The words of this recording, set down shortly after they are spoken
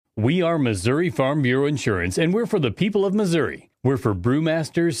We are Missouri Farm Bureau Insurance, and we're for the people of Missouri. We're for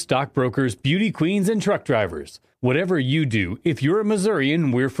brewmasters, stockbrokers, beauty queens, and truck drivers. Whatever you do, if you're a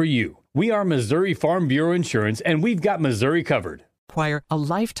Missourian, we're for you. We are Missouri Farm Bureau Insurance, and we've got Missouri covered. Require a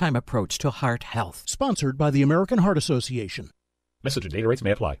lifetime approach to heart health. Sponsored by the American Heart Association. Message and data rates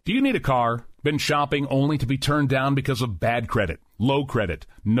may apply. Do you need a car? Been shopping only to be turned down because of bad credit, low credit,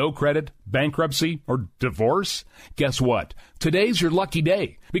 no credit, bankruptcy, or divorce? Guess what? Today's your lucky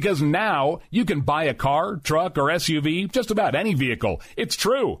day, because now you can buy a car, truck, or SUV, just about any vehicle. It's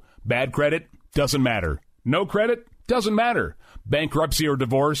true. Bad credit doesn't matter. No credit doesn't matter. Bankruptcy or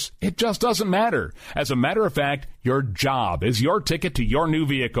divorce, it just doesn't matter. As a matter of fact, your job is your ticket to your new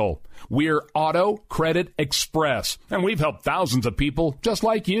vehicle. We're Auto Credit Express, and we've helped thousands of people just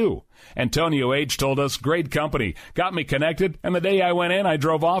like you. Antonio H. told us, great company, got me connected, and the day I went in, I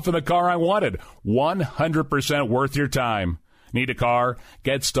drove off in the car I wanted. 100% worth your time. Need a car?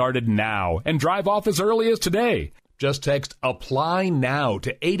 Get started now and drive off as early as today. Just text APPLY NOW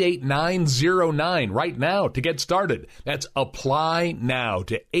to 88909 right now to get started. That's APPLY NOW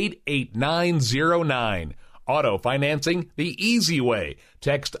to 88909. Auto financing the easy way.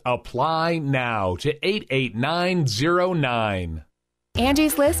 Text APPLY NOW to 88909.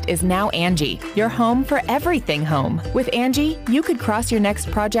 Angie's List is now Angie, your home for everything home. With Angie, you could cross your next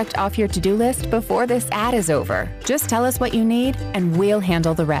project off your to-do list before this ad is over. Just tell us what you need, and we'll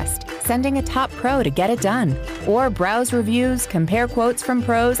handle the rest, sending a top pro to get it done. Or browse reviews, compare quotes from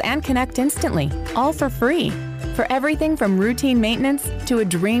pros, and connect instantly, all for free. For everything from routine maintenance to a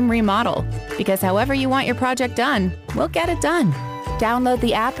dream remodel. Because however you want your project done, we'll get it done. Download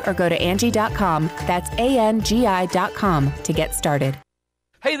the app or go to Angie.com. That's ANGI.com to get started.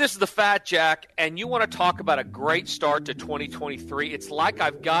 Hey, this is the Fat Jack, and you want to talk about a great start to 2023. It's like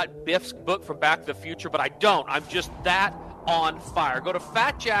I've got Biff's book from Back to the Future, but I don't. I'm just that on fire. Go to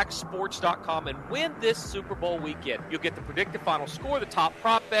FatJackSports.com and win this Super Bowl weekend. You'll get the predicted final score, the top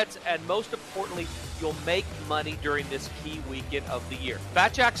prop bets, and most importantly, you'll make money during this key weekend of the year.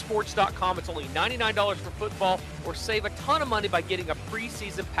 FatJackSports.com. It's only $99 for football, or save a ton of money by getting a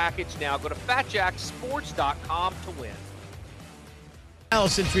preseason package now. Go to FatJackSports.com to win.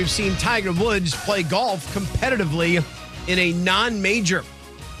 Since we've seen Tiger Woods play golf competitively in a non-major.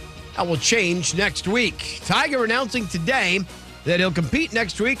 That will change next week. Tiger announcing today that he'll compete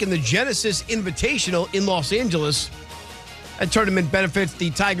next week in the Genesis Invitational in Los Angeles. That tournament benefits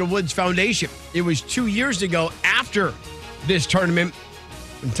the Tiger Woods Foundation. It was 2 years ago after this tournament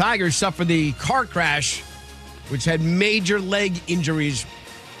when Tiger suffered the car crash, which had major leg injuries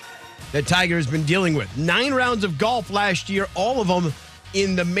that Tiger has been dealing with. 9 rounds of golf last year, all of them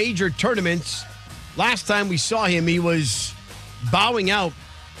in the major tournaments. Last time we saw him, he was bowing out.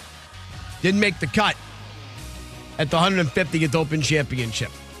 Didn't make the cut at the 150th Open Championship.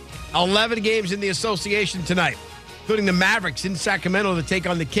 11 games in the association tonight, including the Mavericks in Sacramento to take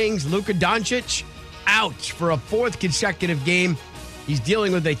on the Kings. Luka Doncic out for a 4th consecutive game. He's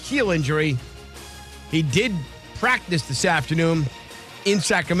dealing with a heel injury. He did practice this afternoon in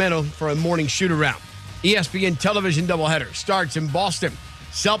Sacramento for a morning shoot-around. ESPN television doubleheader starts in Boston.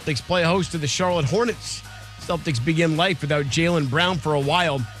 Celtics play host to the Charlotte Hornets. Celtics begin life without Jaylen Brown for a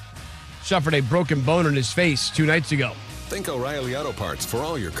while. Suffered a broken bone in his face 2 nights ago. Think O'Reilly Auto Parts for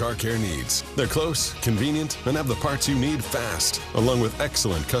all your car care needs. They're close, convenient, and have the parts you need fast, along with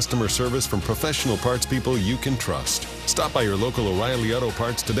excellent customer service from professional parts people you can trust. Stop by your local O'Reilly Auto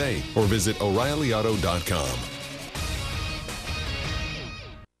Parts today or visit O'ReillyAuto.com.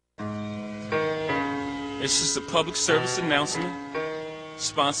 It's just a public service announcement,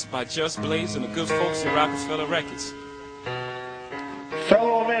 sponsored by Just Blaze and the good folks at Rockefeller Records.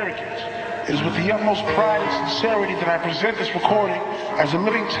 Fellow Americans, it is with the utmost pride and sincerity that I present this recording as a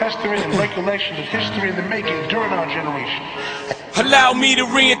living testament and recollection of history in the making during our generation. Allow me to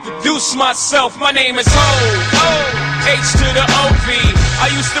reintroduce myself. My name is Ho, H to the O-V. I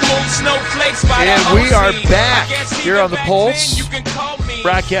used to move snowflakes by the And we are back here on The Pulse,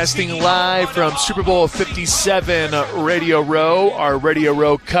 broadcasting live from Super Bowl 57 Radio Row. Our Radio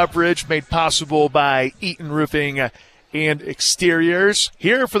Row coverage made possible by Eaton Roofing and Exteriors.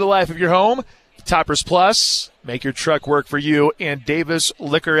 Here for the life of your home, Toppers Plus, make your truck work for you, and Davis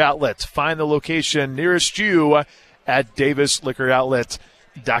Liquor Outlet. Find the location nearest you at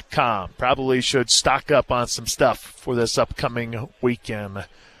davisliquoroutlet.com. Probably should stock up on some stuff for this upcoming weekend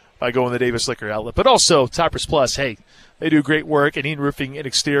by going to Davis Liquor Outlet. But also, Toppers Plus, hey, they do great work at Eaton Roofing and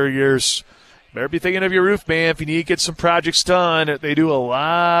Exteriors. Better be thinking of your roof, man. If you need to get some projects done, they do a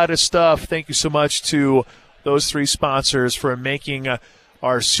lot of stuff. Thank you so much to those 3 sponsors for making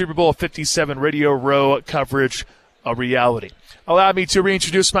our Super Bowl 57 Radio Row coverage a reality. Allow me to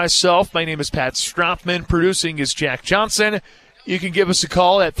reintroduce myself. My name is Pat Strothman. Producing is Jack Johnson. You can give us a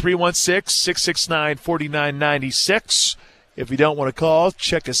call at 316-669-4996. If you don't want to call,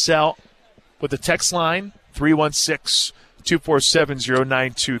 check us out with the text line,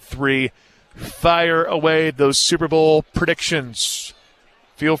 316-247-0923. Fire away those Super Bowl predictions.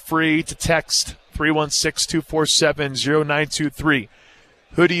 Feel free to text 316-247-0923.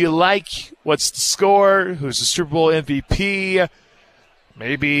 Who do you like? What's the score? Who's the Super Bowl MVP?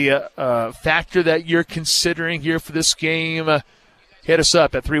 Maybe a factor that you're considering here for this game. Hit us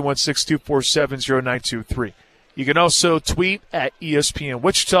up at 316-247-0923. You can also tweet at ESPN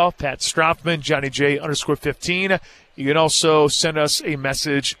Wichita, Pat Strothman, Johnny J _15. You can also send us a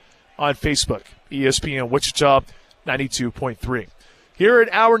message on Facebook, ESPN Wichita 92.3. Here in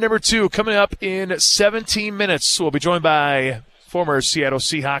hour number 2, coming up in 17 minutes, we'll be joined by former Seattle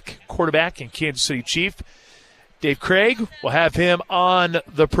Seahawk quarterback and Kansas City Chief, Dave Craig. We'll have him on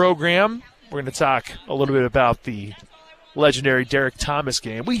the program. We're going to talk a little bit about the legendary Derek Thomas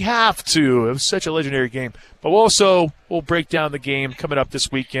game. We have to. It was such a legendary game. But we'll break down the game coming up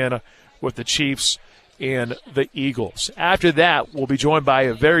this weekend with the Chiefs and the Eagles. After that, we'll be joined by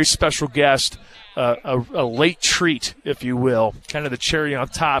a very special guest, a late treat, if you will, kind of the cherry on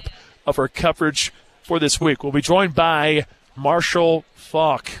top of our coverage for this week. We'll be joined by Marshall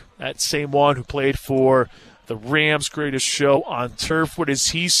Faulk, that same one who played for the Rams' greatest show on turf. What does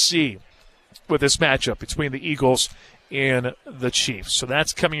he see with this matchup between the Eagles and the Chiefs? So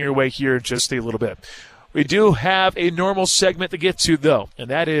that's coming your way here in just a little bit. We do have a normal segment to get to, though, and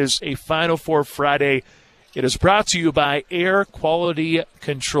that is a Final Four Friday. It is brought to you by Air Quality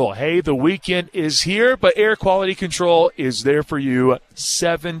Control. Hey, the weekend is here, but Air Quality Control is there for you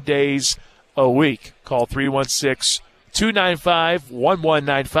 7 days a week. Call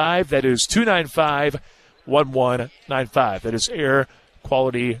 316-295-1195. That is 295-1195. That is Air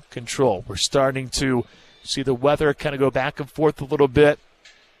Quality Control. We're starting to see the weather kind of go back and forth a little bit.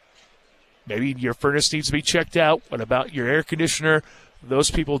 Maybe your furnace needs to be checked out. What about your air conditioner?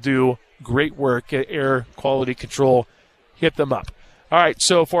 Those people do great work at Air Quality Control. Hit them up. All right,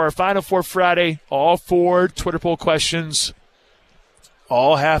 so for our Final Four Friday, all 4 Twitter poll questions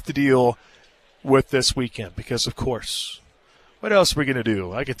all have to deal with this weekend because, of course, what else are we going to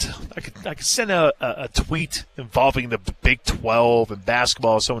do? I could send a tweet involving the Big 12 and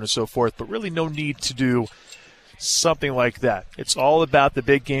basketball and so on and so forth, but really no need to do something like that. It's all about the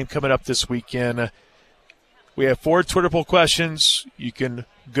big game coming up this weekend. We have 4 Twitter poll questions. You can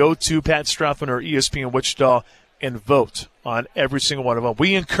go to Pat Strothman or ESPN Wichita and vote on every single one of them.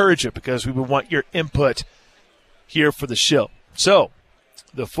 We encourage it because we would want your input here for the show. So,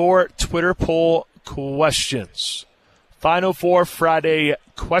 the 4 Twitter poll questions. Final Four Friday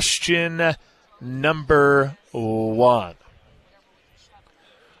question number 1.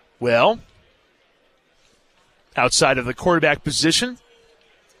 Well, outside of the quarterback position,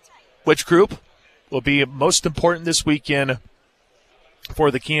 which group will be most important this weekend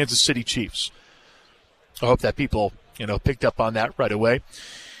for the Kansas City Chiefs? I hope that people, picked up on that right away.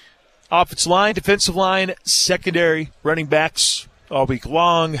 Offensive line, defensive line, secondary, running backs all week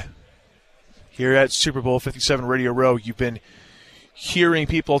long. Here at Super Bowl 57 Radio Row, you've been hearing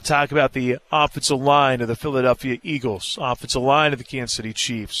people talk about the offensive line of the Philadelphia Eagles, offensive line of the Kansas City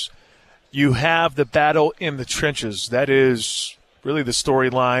Chiefs. You have the battle in the trenches. That is really the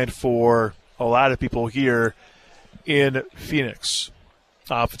storyline for a lot of people here in Phoenix.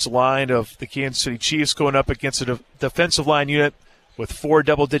 Offensive line of the Kansas City Chiefs going up against a defensive line unit with 4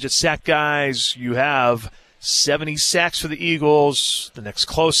 double-digit sack guys. You have 70 sacks for the Eagles. The next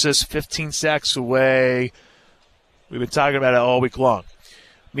closest, 15 sacks away. We've been talking about it all week long.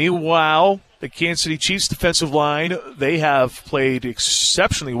 Meanwhile, the Kansas City Chiefs defensive line, they have played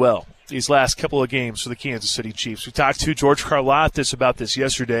exceptionally well these last couple of games for the Kansas City Chiefs. We talked to George Karlaftis about this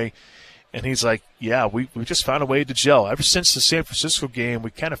yesterday, and he's like, yeah, we just found a way to gel. Ever since the San Francisco game,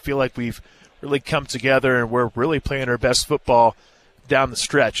 we kind of feel like we've really come together and we're really playing our best football down the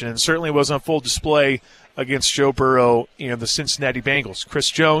stretch. And it certainly was on full display against Joe Burrow and the Cincinnati Bengals. Chris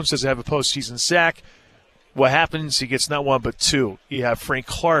Jones doesn't have a postseason sack. What happens? He gets not 1 but 2. You have Frank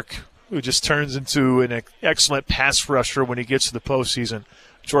Clark, who just turns into an excellent pass rusher when he gets to the postseason.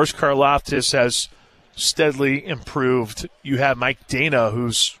 George Karlaftis has steadily improved. You have Mike Dana,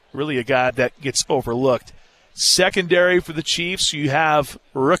 who's really a guy that gets overlooked. Secondary for the Chiefs, you have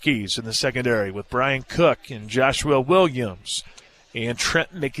rookies in the secondary with Brian Cook and Joshua Williams and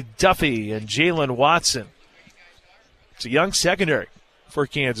Trent McDuffie and Jalen Watson. It's a young secondary for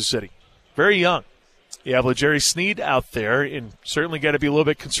Kansas City. Very young. You have LeJerry Sneed out there, and certainly got to be a little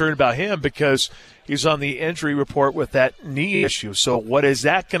bit concerned about him because he's on the injury report with that knee issue. So what is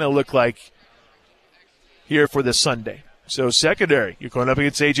that going to look like here for this Sunday? So secondary, you're going up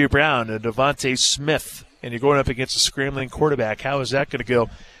against A.J. Brown and Devontae Smith, and you're going up against a scrambling quarterback. How is that going to go?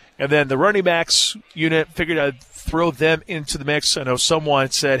 And then the running backs unit, figured I'd throw them into the mix. I know someone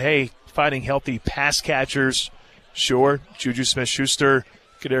said, hey, finding healthy pass catchers, sure. Juju Smith-Schuster,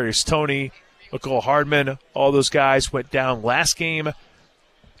 Kadarius Toney, Mecole Hardman, all those guys went down last game.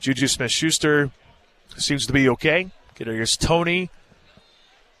 Juju Smith-Schuster seems to be okay. Kadarius Toney,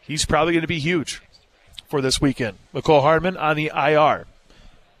 he's probably going to be huge for this weekend. Mecole Hardman on the IR.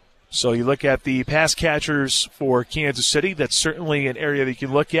 So you look at the pass catchers for Kansas City. That's certainly an area that you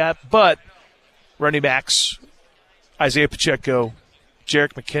can look at. But running backs, Isaiah Pacheco,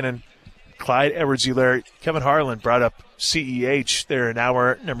 Jerick McKinnon, Clyde Edwards-Helaire, Kevin Harlan brought up CEH there in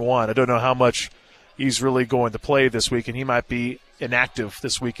hour number 1. I don't know how much he's really going to play this week, and he might be inactive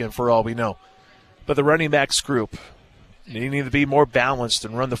this weekend for all we know. But the running backs group, they need to be more balanced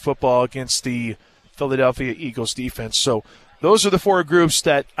and run the football against the Philadelphia Eagles defense. So those are the 4 groups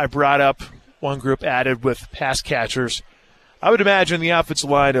that I brought up. One group added with pass catchers. I would imagine the offensive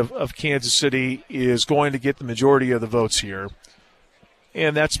line of Kansas City is going to get the majority of the votes here.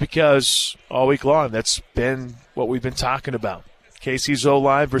 And that's because all week long, that's been what we've been talking about. KC's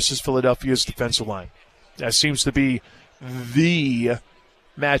O-line versus Philadelphia's defensive line. That seems to be the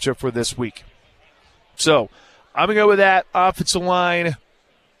matchup for this week. So I'm going to go with that offensive line.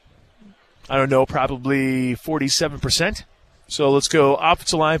 I don't know, probably 47%. So let's go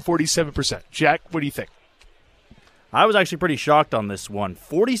offensive line, 47%. Jack, what do you think? I was actually pretty shocked on this one.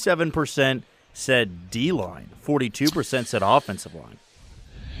 47% said D-line. 42% said offensive line.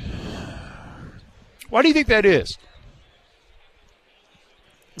 Why do you think that is?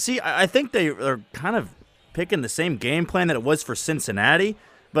 See, I think they're kind of picking the same game plan that it was for Cincinnati.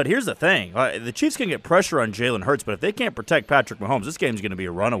 But here's the thing. The Chiefs can get pressure on Jalen Hurts, but if they can't protect Patrick Mahomes, this game's going to be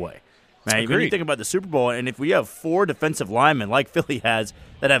a runaway. Man, when you think about the Super Bowl, and if we have 4 defensive linemen like Philly has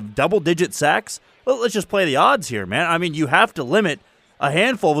that have double-digit sacks, well, let's just play the odds here, man. I mean, you have to limit a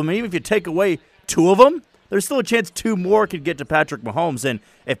handful of them. Even if you take away 2 of them, there's still a chance 2 more could get to Patrick Mahomes. And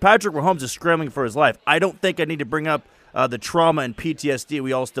if Patrick Mahomes is scrambling for his life, I don't think I need to bring up the trauma and PTSD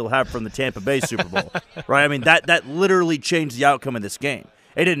we all still have from the Tampa Bay Super Bowl. Right? I mean, that literally changed the outcome of this game.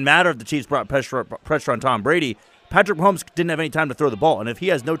 It didn't matter if the Chiefs brought pressure on Tom Brady. Patrick Mahomes didn't have any time to throw the ball. And if he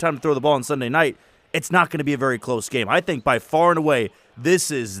has no time to throw the ball on Sunday night, it's not going to be a very close game. I think by far and away,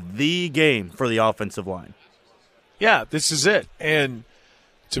 this is the game for the offensive line. Yeah, this is it. And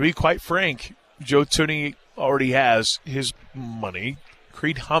to be quite frank, Joe Thuney already has his money.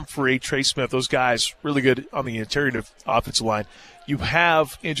 Creed Humphrey, Trey Smith, those guys really good on the interior offensive line. You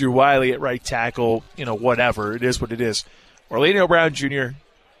have Andrew Wiley at right tackle, whatever. It is what it is. Orlando Brown Jr.,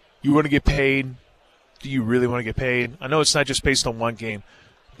 you want to get paid. Do you really want to get paid? I know it's not just based on one game,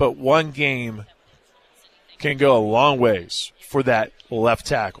 but one game can go a long ways for that left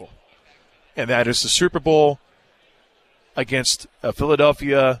tackle. And that is the Super Bowl against a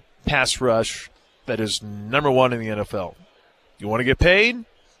Philadelphia pass rush that is number 1 in the NFL. You want to get paid?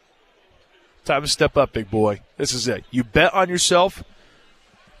 Time to step up, big boy. This is it. You bet on yourself.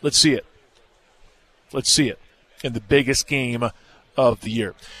 Let's see it. Let's see it in the biggest game of the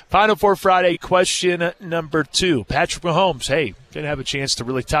year. Final Four Friday question number 2. Patrick Mahomes. Hey, didn't have a chance to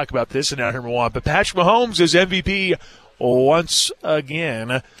really talk about this in hour number 1, but Patrick Mahomes is MVP once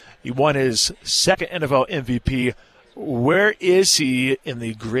again. He won his 2nd NFL MVP. Where is he in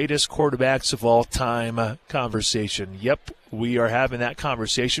the greatest quarterbacks of all time conversation? Yep, we are having that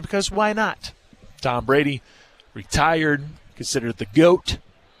conversation because why not? Tom Brady, retired, considered the GOAT.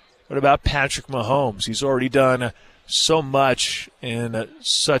 What about Patrick Mahomes? He's already done so much in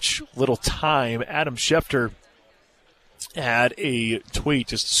such little time. Adam Schefter had a tweet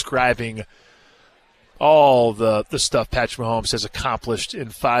just describing all the stuff Patrick Mahomes has accomplished in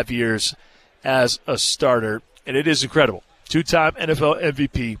 5 years as a starter, and it is incredible. 2-time NFL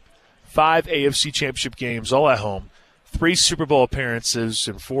MVP, 5 AFC Championship games, all at home, 3 Super Bowl appearances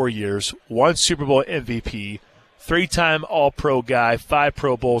in 4 years, 1 Super Bowl MVP, 3-time All-Pro guy, 5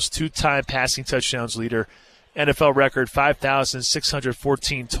 Pro Bowls, 2-time passing touchdowns leader, NFL record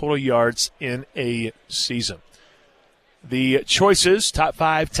 5,614 total yards in a season. The choices, top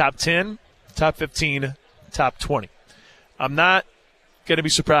 5, top 10, top 15, top 20. I'm not going to be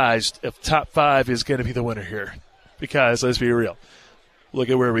surprised if top 5 is going to be the winner here because, let's be real, look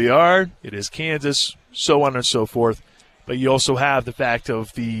at where we are. It is Kansas, so on and so forth. But you also have the fact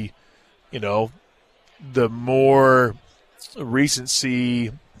of the more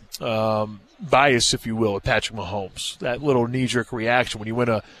recency, bias, if you will, with Patrick Mahomes. That little knee-jerk reaction when you win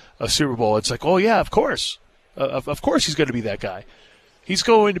a Super Bowl. It's like, oh, yeah, of course. Of course he's going to be that guy. He's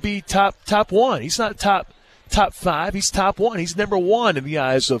going to be top one. He's not top five. He's top one. He's number one in the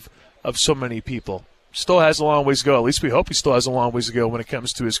eyes of so many people. Still has a long ways to go. At least we hope he still has a long ways to go when it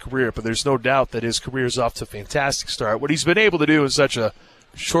comes to his career. But there's no doubt that his career is off to a fantastic start. What he's been able to do in such a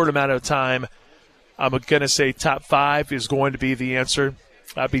short amount of time, I'm going to say top 5 is going to be the answer.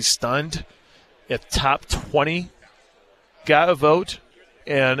 I'd be stunned if top 20 got a vote.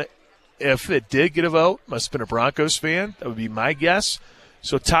 And if it did get a vote, must have been a Broncos fan. That would be my guess.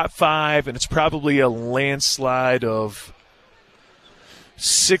 So top 5, and it's probably a landslide of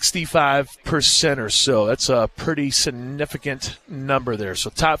 65% or so. That's a pretty significant number there. So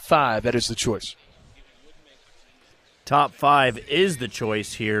top 5, that is the choice. Top 5 is the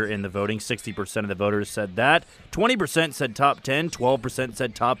choice here in the voting. 60% of the voters said that. 20% said top 10. 12%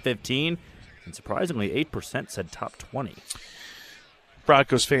 said top 15. And surprisingly, 8% said top 20.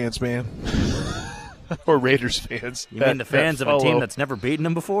 Broncos fans, man. Or Raiders fans. You mean the fans of a team that's never beaten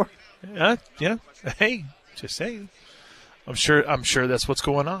them before? Yeah. Hey, just saying. I'm sure that's what's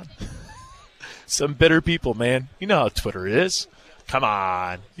going on. Some bitter people, man. You know how Twitter is. Come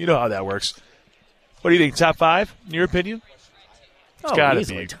on. You know how that works. What do you think, top 5, in your opinion? It's got to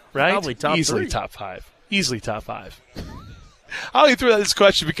be, right? Probably top Easily 3. Top 5. Easily top 5. I only threw out this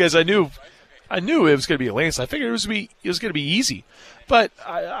question because I knew it was going to be a landslide. I figured it was going to be easy. But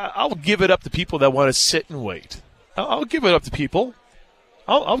I'll give it up to people that want to sit and wait. I'll give it up to people.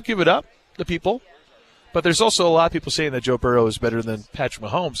 I'll give it up to people. But there's also a lot of people saying that Joe Burrow is better than Patrick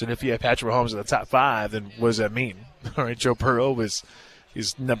Mahomes. And if you have Patrick Mahomes in the top 5, then what does that mean? All right, Joe Burrow is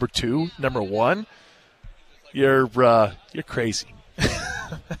number 2, number 1. You're crazy.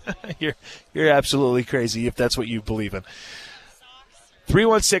 You're absolutely crazy if that's what you believe in.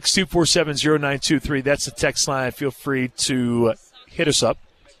 316-247-0923. That's the text line. Feel free to hit us up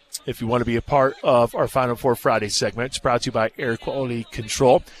if you want to be a part of our Final Four Friday segment. It's brought to you by Air Quality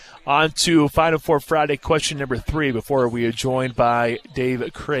Control. On to Final Four Friday question number 3 before we are joined by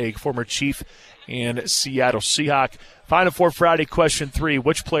Dave Craig, former Chief and Seattle Seahawk. Final Four Friday question 3,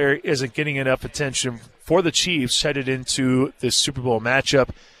 which player isn't getting enough attention for the Chiefs headed into this Super Bowl matchup?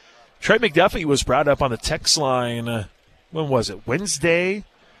 Trey McDuffie was brought up on the text line, when was it, Wednesday?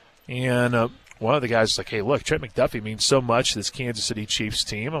 And one of the guys was like, hey, look, Trey McDuffie means so much to this Kansas City Chiefs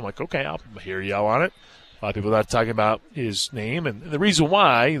team. I'm like, okay, I'll hear y'all on it. A lot of people are not talking about his name. And the reason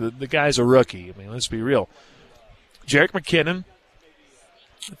why, the guy's a rookie. I mean, let's be real. Jerick McKinnon,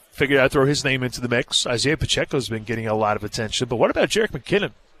 figured I'd throw his name into the mix. Isaiah Pacheco's been getting a lot of attention. But what about Jerick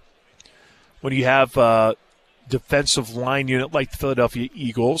McKinnon? When you have a defensive line unit like the Philadelphia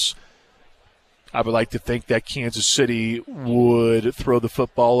Eagles, I would like to think that Kansas City would throw the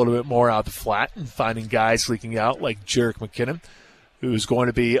football a little bit more out the flat and finding guys leaking out like Jerick McKinnon, who's going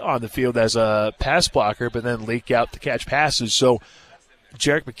to be on the field as a pass blocker but then leak out to catch passes. So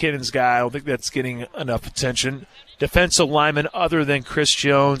Jerick McKinnon's guy, I don't think that's getting enough attention. Defensive linemen other than Chris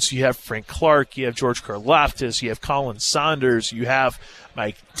Jones, you have Frank Clark, you have George Karlaftis, you have Colin Saunders, you have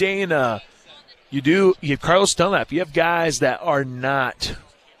Mike Dana, you have Carlos Dunlap. You have guys that are not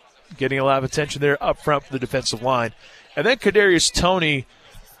getting a lot of attention there up front for the defensive line. And then Kadarius Toney,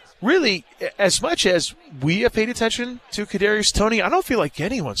 really, as much as we have paid attention to Kadarius Toney, I don't feel like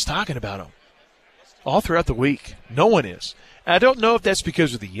anyone's talking about him all throughout the week. No one is. And I don't know if that's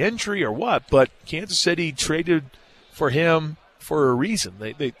because of the injury or what, but Kansas City traded for him for a reason.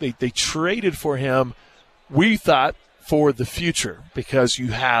 They traded for him, we thought, for the future, because you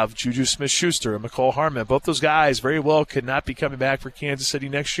have Juju Smith-Schuster and McCole Hardman. Both those guys very well could not be coming back for Kansas City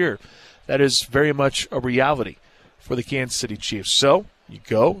next year. That is very much a reality for the Kansas City Chiefs. So you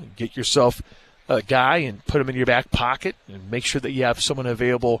go and get yourself a guy and put him in your back pocket and make sure that you have someone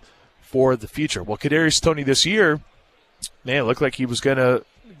available for the future. Well, Kadarius Toney this year, man, it looked like he was gonna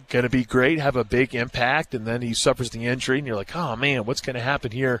be great, have a big impact, and then he suffers the injury, and you're like, oh, man, what's going to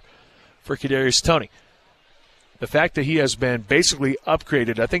happen here for Kadarius Toney? The fact that he has been basically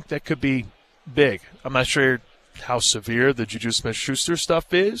upgraded, I think that could be big. I'm not sure how severe the Juju Smith-Schuster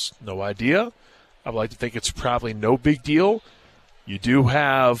stuff is. No idea. I would like to think it's probably no big deal. You do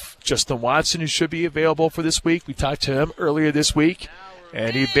have Justin Watson, who should be available for this week. We talked to him earlier this week,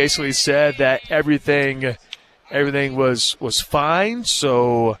 and he basically said that everything was fine.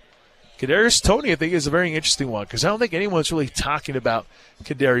 So Kadarius Toney, I think, is a very interesting one because I don't think anyone's really talking about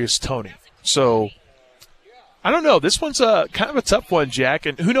Kadarius Toney. So I don't know. This one's kind of a tough one, Jack.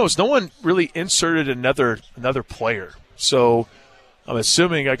 And who knows? No one really inserted another player. So I'm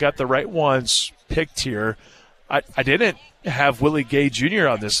assuming I got the right ones picked here. I didn't have Willie Gay Jr.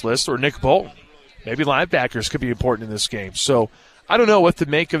 on this list or Nick Bolton. Maybe linebackers could be important in this game. So I don't know what to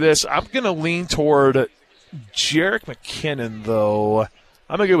make of this. I'm going to lean toward Jerick McKinnon, though.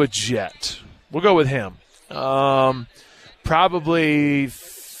 I'm going to go with Jet. We'll go with him. Probably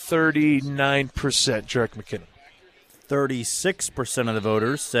 39% Jerick McKinnon. 36% of the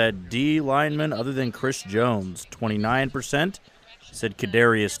voters said D lineman other than Chris Jones. 29% said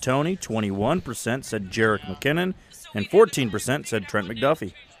Kadarius Toney. 21% said Jerick McKinnon. And 14% said Trent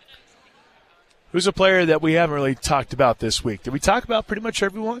McDuffie. Who's a player that we haven't really talked about this week? Did we talk about pretty much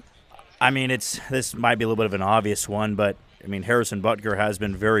everyone? I mean, this might be a little bit of an obvious one, but, I mean, Harrison Butker has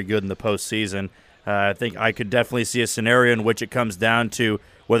been very good in the postseason. I think I could definitely see a scenario in which it comes down to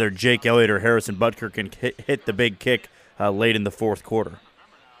whether Jake Elliott or Harrison Butker can hit the big kick late in the fourth quarter.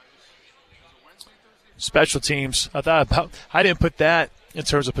 Special teams. I didn't put that in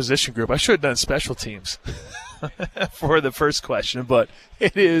terms of position group. I should have done special teams for the first question, but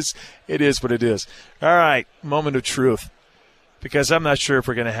it is what it is. All right, moment of truth, because I'm not sure if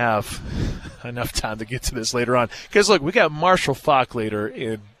we're going to have enough time to get to this later on. Because, look, we got Marshall Faulk later,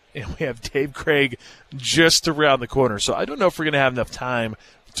 and we have Dave Craig just around the corner. So I don't know if we're going to have enough time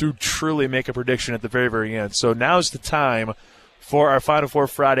to truly make a prediction at the very, very end. So now's the time for our Final Four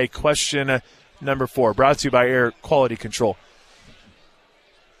Friday question number 4, brought to you by Air Quality Control.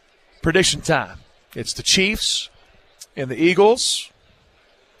 Prediction time. It's the Chiefs and the Eagles,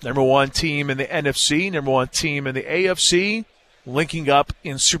 number 1 team in the NFC, number 1 team in the AFC, linking up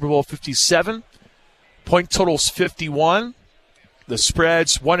in Super Bowl 57. Point total's 51. The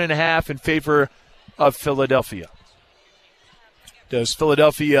spread's 1.5 in favor of Philadelphia. Does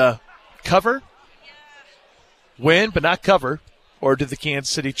Philadelphia cover, win but not cover, or do the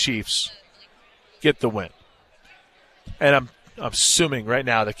Kansas City Chiefs get the win? And I'm assuming right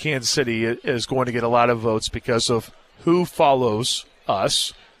now that Kansas City is going to get a lot of votes because of who follows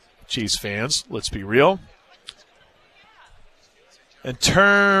us, Chiefs fans. Let's be real. In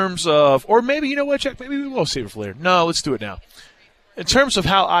terms of, or maybe, you know what, Jack, maybe we will save it for later. No, let's do it now. In terms of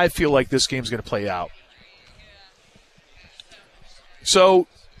how I feel like this game's going to play out. So,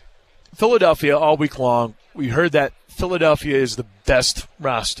 Philadelphia all week long, we heard that Philadelphia is the best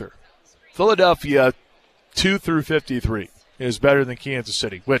roster. Philadelphia 2 through 53 is better than Kansas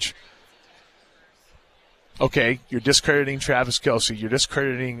City, which, okay, you're discrediting Travis Kelce, you're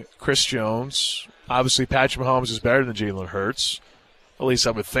discrediting Chris Jones. Obviously, Patrick Mahomes is better than Jalen Hurts. At least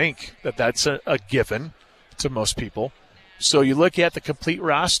I would think that that's a given to most people. So you look at the complete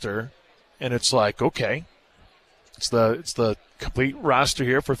roster, and it's like, okay, it's the complete roster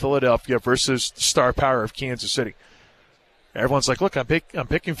here for Philadelphia versus the star power of Kansas City. Everyone's like, look, I'm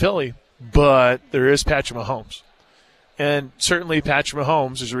picking Philly, but there is Patrick Mahomes. And certainly Patrick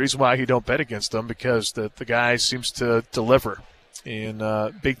Mahomes is the reason why you don't bet against him, because the guy seems to deliver in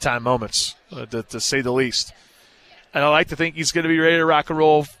big-time moments, to say the least. And I like to think he's going to be ready to rock and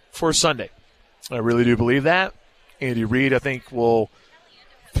roll for Sunday. I really do believe that. Andy Reid, I think, will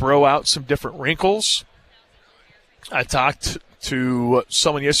throw out some different wrinkles. I talked to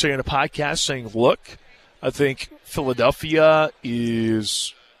someone yesterday on a podcast saying, look, I think Philadelphia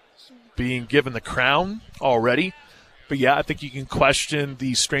is being given the crown already. But, yeah, I think you can question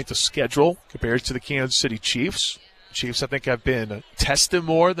the strength of schedule compared to the Kansas City Chiefs. Chiefs, I think, have been tested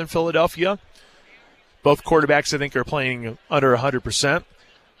more than Philadelphia. Both quarterbacks, I think, are playing under 100%.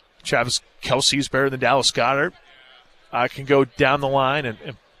 Travis Kelce is better than Dallas Goedert. I can go down the line and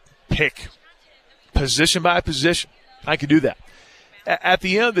pick position by position. I can do that. At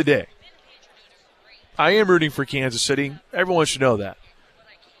the end of the day, I am rooting for Kansas City. Everyone should know that.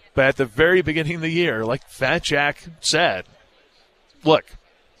 But at the very beginning of the year, like Fat Jack said, look,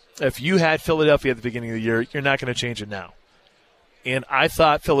 if you had Philadelphia at the beginning of the year, you're not going to change it now. And I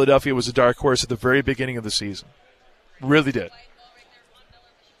thought Philadelphia was a dark horse at the very beginning of the season. Really did.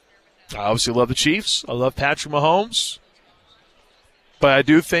 I obviously love the Chiefs. I love Patrick Mahomes. But I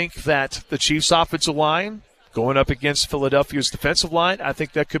do think that the Chiefs' offensive line going up against Philadelphia's defensive line, I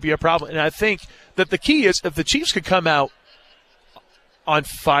think that could be a problem. And I think that the key is if the Chiefs could come out on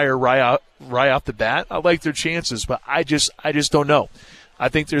fire right off the bat, I like their chances. But I just don't know. I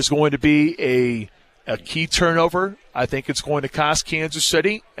think there's going to be a key turnover. I think it's going to cost Kansas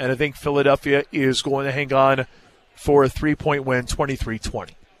City. And I think Philadelphia is going to hang on for a 3-point win,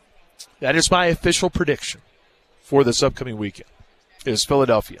 23-20. That is my official prediction for this upcoming weekend, is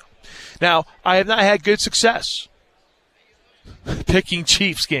Philadelphia. Now, I have not had good success picking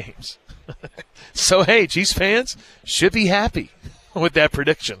Chiefs games. So, hey, Chiefs fans should be happy with that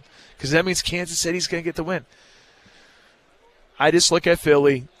prediction, because that means Kansas City's going to get the win. I just look at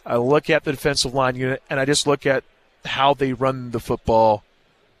Philly, I look at the defensive line unit, and I just look at how they run the football.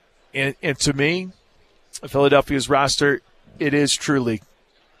 And to me, Philadelphia's roster, it is truly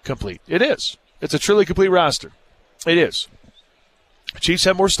complete. It is. It's a truly complete roster. It is. Chiefs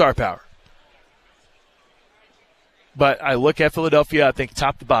have more star power. But I look at Philadelphia, I think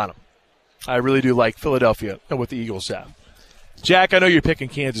top to bottom. I really do like Philadelphia and what the Eagles have. Jack, I know you're picking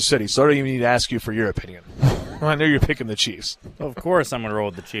Kansas City, so I don't even need to ask you for your opinion. I know you're picking the Chiefs. Of course I'm going to roll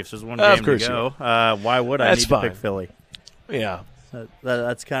with the Chiefs. There's one game to go. Why would I need to pick Philly? Yeah.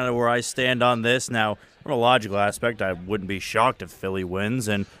 That's kind of where I stand on this. Now, from a logical aspect, I wouldn't be shocked if Philly wins.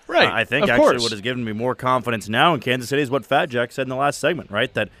 And I think actually what has given me more confidence now in Kansas City is what Fat Jack said in the last segment,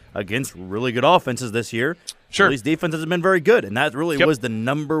 right? That against really good offenses this year, Philly's defense has been very good. And that really was the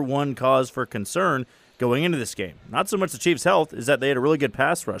number one cause for concern going into this game. Not so much the Chiefs' health, is that they had a really good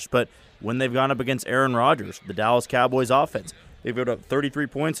pass rush, but when they've gone up against Aaron Rodgers, the Dallas Cowboys offense, they've put up 33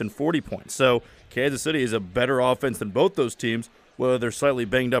 points and 40 points. So Kansas City is a better offense than both those teams, whether they're slightly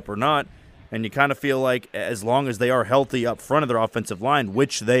banged up or not. And you kind of feel like as long as they are healthy up front of their offensive line,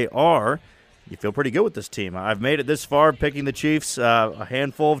 which they are, you feel pretty good with this team. I've made it this far picking the Chiefs a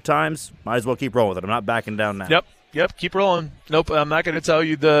handful of times. Might as well keep rolling with it. I'm not backing down now. Yep, keep rolling. Nope, I'm not going to tell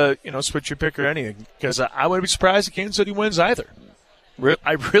you switch your pick or anything, because I wouldn't be surprised if Kansas City wins either.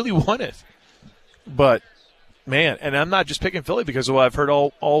 I really want it. But, man, and I'm not just picking Philly because of what I've heard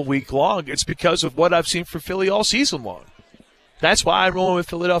all week long. It's because of what I've seen for Philly all season long. That's why I'm rolling with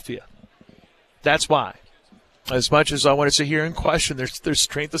Philadelphia. That's why. As much as I want to sit here and question their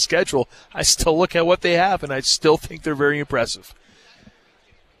strength of schedule, I still look at what they have, and I still think they're very impressive.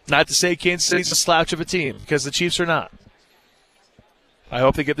 Not to say Kansas City's a slouch of a team, because the Chiefs are not. I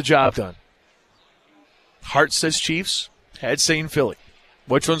hope they get the job done. Heart says Chiefs, head saying Philly.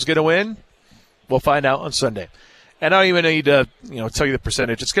 Which one's going to win? We'll find out on Sunday. And I don't even need to tell you the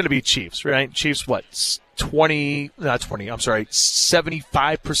percentage. It's going to be Chiefs, right? Chiefs, what,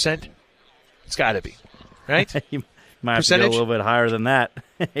 75%? It's got to be, right? You might have to go a little bit higher than that.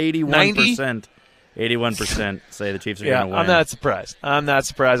 81%. 81% say the Chiefs are going to win. I'm not surprised. All right,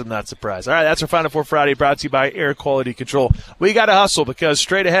 that's our Final Four Friday, brought to you by Air Quality Control. We got to hustle because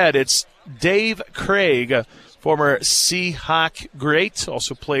straight ahead it's Dave Craig, former Seahawk great,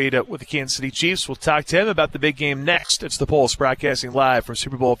 also played with the Kansas City Chiefs. We'll talk to him about the big game next. It's The Pulse, broadcasting live from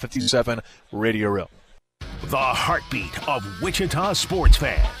Super Bowl 57 Radio Row. The heartbeat of Wichita sports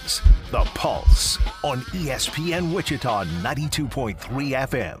fans. The Pulse on ESPN Wichita 92.3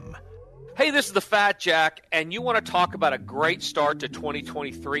 FM. Hey, this is the Fat Jack, and you want to talk about a great start to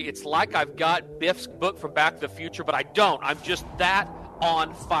 2023. It's like I've got Biff's book from Back to the Future, but I don't. I'm just that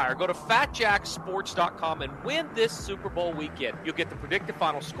on fire. Go to FatJackSports.com and win this Super Bowl weekend. You'll get the predicted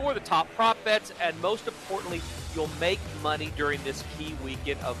final score, the top prop bets, and most importantly, you'll make money during this key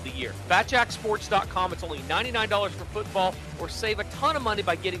weekend of the year. FatJackSports.com. It's only $99 for football, or save a ton of money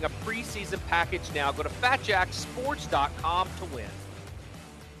by getting a preseason package now. Go to FatJackSports.com to win.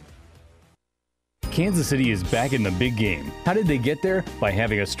 Kansas City is back in the big game. How did they get there? By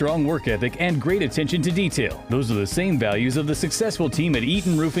having a strong work ethic and great attention to detail. Those are the same values of the successful team at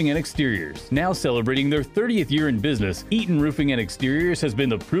Eaton Roofing and Exteriors. Now celebrating their 30th year in business, Eaton Roofing and Exteriors has been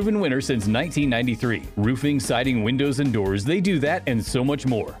the proven winner since 1993. Roofing, siding, windows, and doors, they do that and so much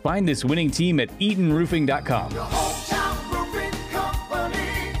more. Find this winning team at EatonRoofing.com.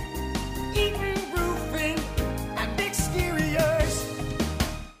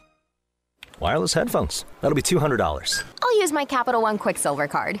 Wireless headphones. That'll be $200. I'll use my Capital One Quicksilver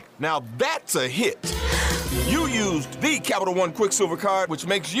card. Now that's a hit. You used the Capital One Quicksilver card, which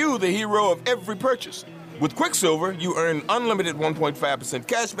makes you the hero of every purchase. With Quicksilver, you earn unlimited 1.5%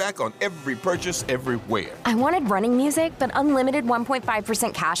 cash back on every purchase everywhere. I wanted running music, but unlimited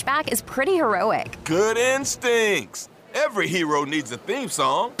 1.5% cash back is pretty heroic. Good instincts. Every hero needs a theme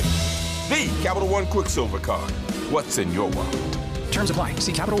song. The Capital One Quicksilver card. What's in your wallet? Terms apply.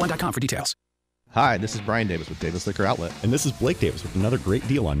 See CapitalOne.com for details. Hi, this is Brian Davis with Davis Liquor Outlet. And this is Blake Davis with another great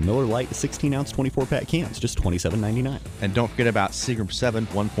deal on Miller Lite 16-ounce 24-pack cans, just $27.99. And don't forget about Seagram 7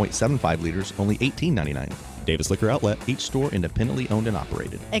 1.75 liters, only $18.99. Davis Liquor Outlet, each store independently owned and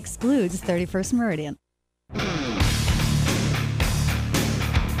operated. Excludes 31st Meridian.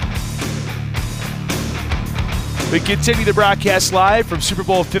 We continue the broadcast live from Super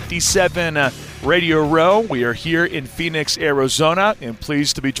Bowl 57 Radio Row. We are here in Phoenix, Arizona, and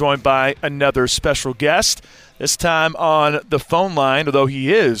pleased to be joined by another special guest, this time on the phone line, although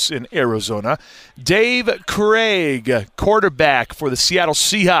he is in Arizona. Dave Craig, quarterback for the Seattle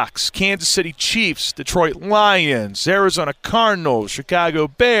Seahawks, Kansas City Chiefs, Detroit Lions, Arizona Cardinals, Chicago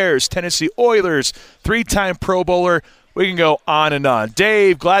Bears, Tennessee Oilers, three-time Pro Bowler, We can go on and on.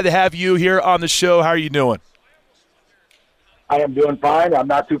 Dave, glad to have you here on the show. How are you doing? I am doing fine. I'm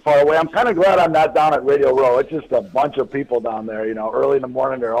not too far away. I'm kind of glad I'm not down at Radio Row. It's just a bunch of people down there. Early in the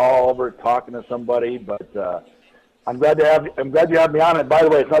morning, they're all over talking to somebody. But I'm glad you have me on. And by the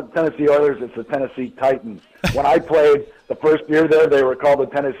way, it's not the Tennessee Oilers; it's the Tennessee Titans. When I played the first year there, they were called the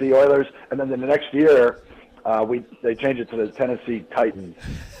Tennessee Oilers, and then the next year, they changed it to the Tennessee Titans.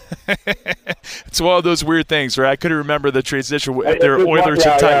 It's one of those weird things, right? I couldn't remember the transition with their Oilers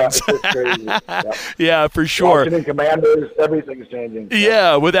and Titans. Yeah, it's crazy. Yep. Yeah, for sure. Washington Commanders, everything's changing. So.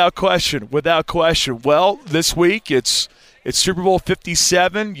 Yeah, without question. Well, this week it's Super Bowl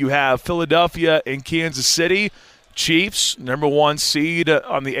 57. You have Philadelphia and Kansas City. Chiefs, number 1 seed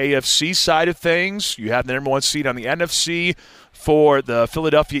on the AFC side of things. You have the number 1 seed on the NFC for the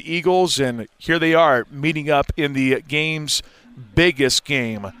Philadelphia Eagles, and here they are meeting up in the game's biggest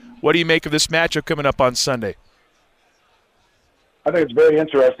game. What do you make of this matchup coming up on Sunday? I think it's very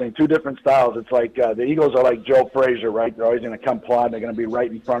interesting. 2 different styles. It's like the Eagles are like Joe Frazier, right? They're always going to come plod. They're going to be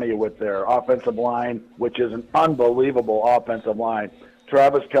right in front of you with their offensive line, which is an unbelievable offensive line.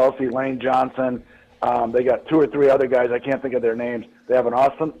 Travis Kelce, Lane Johnson. They got 2 or 3 other guys. I can't think of their names. They have an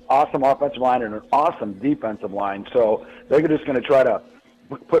awesome offensive line and an awesome defensive line. So they're just going to try to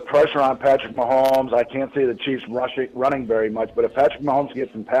put pressure on Patrick Mahomes. I can't see the Chiefs running very much, but if Patrick Mahomes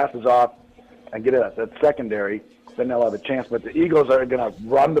gets some passes off and get it at secondary, then they'll have a chance. But the Eagles are going to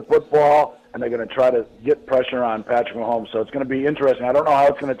run the football, and they're going to try to get pressure on Patrick Mahomes. So it's going to be interesting. I don't know how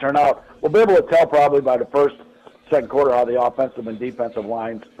it's going to turn out. We'll be able to tell probably by the second quarter how the offensive and defensive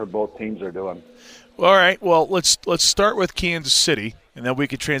lines for both teams are doing. All right, well, let's start with Kansas City, and then we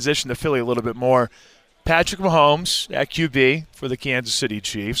could transition to Philly a little bit more. Patrick Mahomes at QB for the Kansas City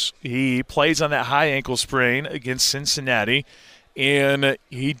Chiefs. He plays on that high ankle sprain against Cincinnati, and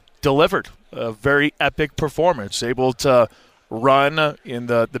he delivered a very epic performance, able to run in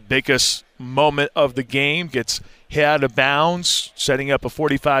the biggest moment of the game, gets hit out of bounds, setting up a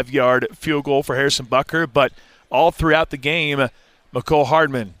 45-yard field goal for Harrison Butker. But all throughout the game, Mecole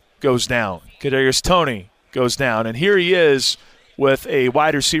Hardman goes down. Kadarius Toney goes down. And here he is with a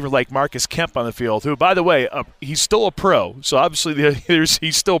wide receiver like Marcus Kemp on the field, who, by the way, he's still a pro. So obviously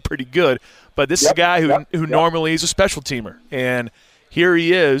he's still pretty good. But this is a guy who normally is a special teamer. And here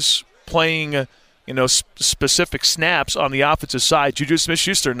he is playing specific snaps on the offensive side. Juju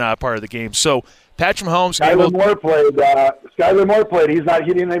Smith-Schuster not part of the game. So Patrick Mahomes. Skyler Moore played. He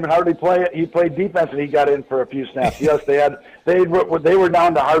didn't even hardly play it. He played defense, and he got in for a few snaps. Yes, they were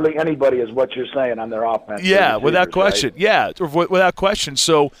down to hardly anybody, is what you're saying, on their offense. Yeah, without question. Right? Yeah, without question.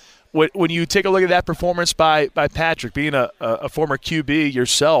 So when you take a look at that performance by Patrick, being a former QB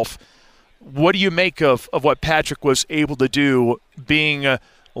yourself, what do you make of what Patrick was able to do, being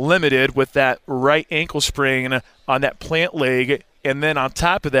limited with that right ankle sprain on that plant leg, and then on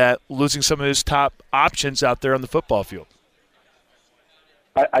top of that, losing some of his top options out there on the football field?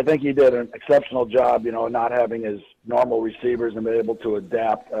 I think he did an exceptional job, not having his normal receivers and being able to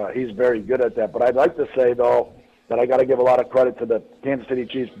adapt. He's very good at that. But I'd like to say, though, that I got to give a lot of credit to the Kansas City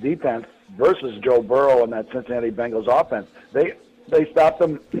Chiefs defense versus Joe Burrow and that Cincinnati Bengals offense. They stopped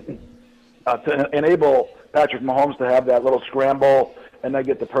them to enable Patrick Mahomes to have that little scramble and then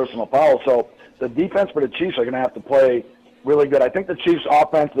get the personal foul. So the defense for the Chiefs are going to have to play really good. I think the Chiefs'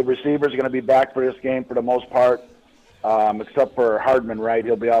 offense, the receivers are going to be back for this game for the most part, except for Hardman, right?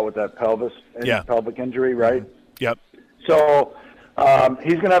 He'll be out with that pelvic injury, right? Yep. So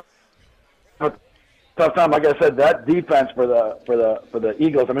he's going to have a tough time. Like I said, that defense for the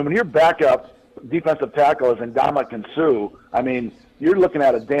Eagles. I mean, when your backup defensive tackle is Ndamukong Suh, I mean, you're looking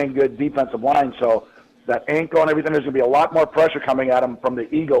at a dang good defensive line. So that ankle and everything, there's going to be a lot more pressure coming at him from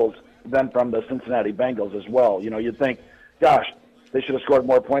the Eagles than from the Cincinnati Bengals as well. You'd think, gosh, they should have scored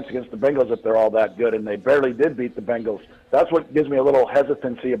more points against the Bengals if they're all that good, and they barely did beat the Bengals. That's what gives me a little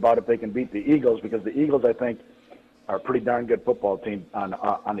hesitancy about if they can beat the Eagles, because the Eagles, I think, are a pretty darn good football team on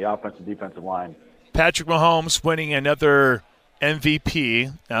the offensive defensive line. Patrick Mahomes winning another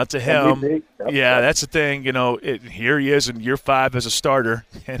MVP. Out to him. Yep. Yeah, that's the thing. Here he is in year 5 as a starter,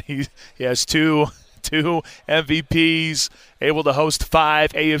 and he has two MVPs, able to host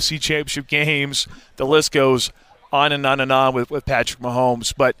 5 AFC Championship games. The list goes on and on and on with Patrick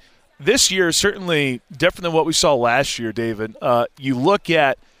Mahomes. But this year is certainly different than what we saw last year, David. You look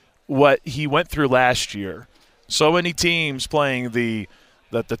at what he went through last year. So many teams playing the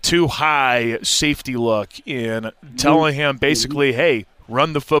too high safety look in telling him basically, hey,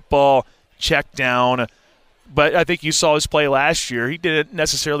 run the football, check down. But I think you saw his play last year. He didn't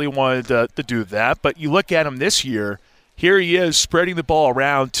necessarily want to do that. But you look at him this year, here he is spreading the ball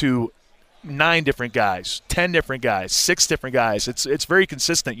around to 9 different guys, 10 different guys, 6 different guys. It's very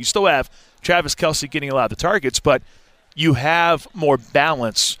consistent. You still have Travis Kelce getting a lot of the targets, but you have more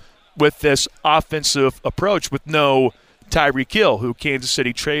balance with this offensive approach with no Tyreek Hill, who Kansas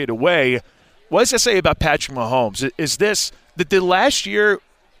City traded away. What does that say about Patrick Mahomes? Is this the last year?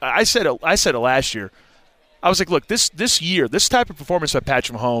 I said it last year. I was like, look, this year, this type of performance by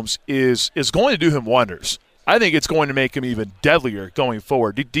Patrick Mahomes is going to do him wonders. I think it's going to make him even deadlier going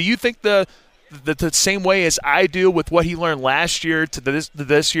forward. Do you think the same way as I do with what he learned last year to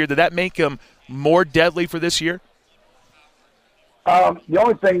this year, did that make him more deadly for this year? The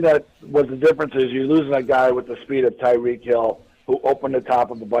only thing that was the difference is you're losing a guy with the speed of Tyreek Hill who opened the top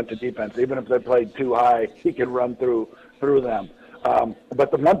of a bunch of defense. Even if they played too high, he could run through them.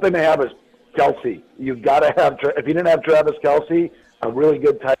 But the one thing they have is Kelce. You've got to have – if you didn't have Travis Kelce, a really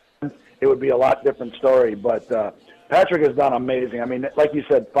good tight end, it would be a lot different story. But Patrick has done amazing. I mean, like you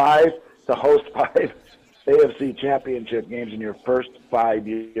said, to host 5 AFC championship games in your first 5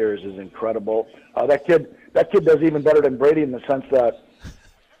 years is incredible. That kid does even better than Brady in the sense that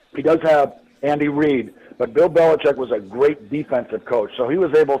he does have Andy Reid, but Bill Belichick was a great defensive coach, so he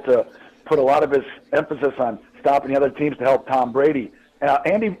was able to put a lot of his emphasis on stopping the other teams to help Tom Brady. Pat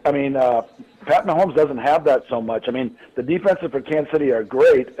Mahomes doesn't have that so much. I mean, the defenses for Kansas City are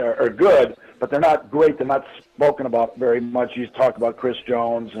good, but they're not great. They're not spoken about very much. You talk about Chris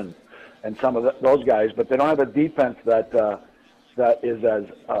Jones and some of those guys, but they don't have a defense that is as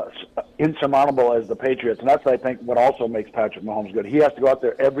insurmountable as the Patriots. And that's, I think, what also makes Patrick Mahomes good. He has to go out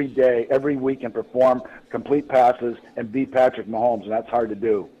there every day, every week, and perform complete passes and beat Patrick Mahomes, and that's hard to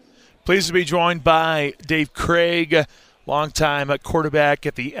do. Pleased to be joined by Dave Krieg, longtime quarterback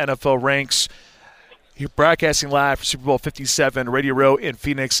at the NFL ranks. You're broadcasting live for Super Bowl 57, Radio Row in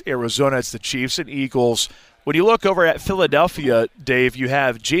Phoenix, Arizona. It's the Chiefs and Eagles. When you look over at Philadelphia, Dave, you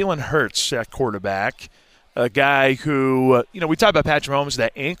have Jalen Hurts at quarterback, a guy who, we talk about Patrick Mahomes,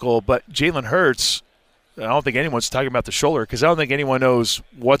 that ankle, but Jalen Hurts, I don't think anyone's talking about the shoulder because I don't think anyone knows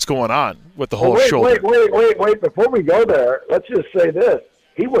what's going on with the whole shoulder. Wait. Before we go there, let's just say this.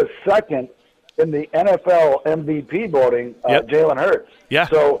 He was second in the NFL MVP voting, Jalen Hurts. Yeah.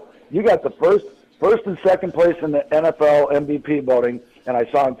 So you got the first and second place in the NFL MVP voting, and I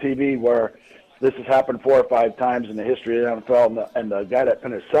saw on TV where this has happened 4 or 5 times in the history of the NFL, and the guy that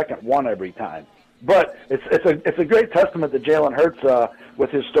finished second won every time. But it's a great testament to Jalen Hurts with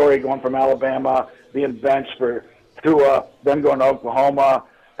his story going from Alabama, being benched for Tua, then going to Oklahoma,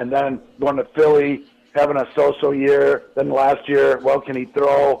 and then going to Philly, having a so-so year. Then last year, well, can he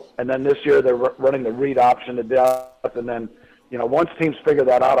throw? And then this year they're running the read option to death. And then, once teams figure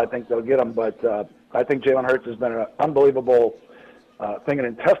that out, I think they'll get him. But I think Jalen Hurts has been an unbelievable thing, an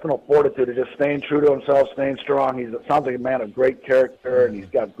intestinal fortitude of just staying true to himself, staying strong. He sounds like a man of great character, and he's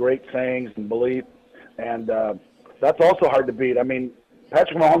got great sayings and belief. And that's also hard to beat. I mean,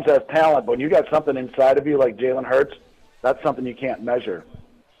 Patrick Mahomes has talent, but when you got something inside of you like Jalen Hurts, that's something you can't measure.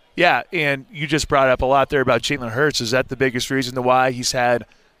 Yeah, and you just brought up a lot there about Jalen Hurts. Is that the biggest reason why he's had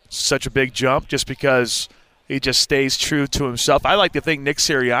such a big jump, just because he just stays true to himself? I like to think Nick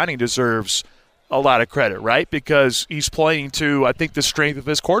Sirianni deserves a lot of credit, right? Because he's playing to, I think, the strength of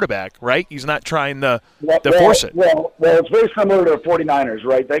his quarterback, right? He's not trying to force it. Well, it's very similar to the 49ers,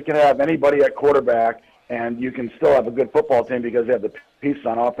 right? They can have anybody at quarterback, and you can still have a good football team because they have the pieces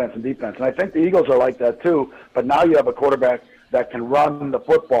on offense and defense. And I think the Eagles are like that too, but now you have a quarterback that can run the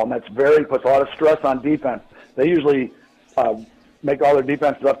football, and puts a lot of stress on defense. They usually make all their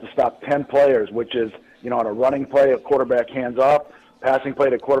defenses up to stop 10 players, which is, on a running play, a quarterback hands off, passing play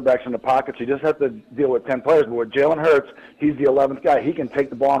to quarterbacks in the pocket. So you just have to deal with 10 players. But with Jalen Hurts, he's the 11th guy. He can take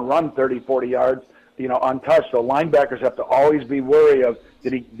the ball and run 30, 40 yards, untouched. So linebackers have to always be wary of,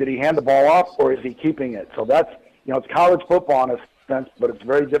 did he hand the ball off or is he keeping it? So that's, it's college football in a sense, but it's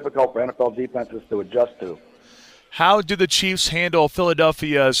very difficult for NFL defenses to adjust to. How do the Chiefs handle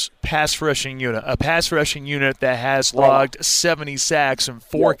Philadelphia's pass rushing unit? A pass rushing unit that has logged 70 sacks and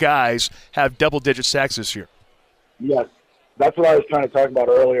 4 guys have double-digit sacks this year. Yes. That's what I was trying to talk about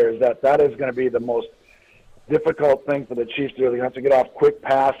earlier, is that is going to be the most difficult thing for the Chiefs to do. They're going to have to get off quick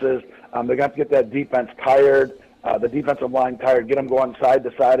passes. They're going to have to get that defense tired, the defensive line tired, get them going side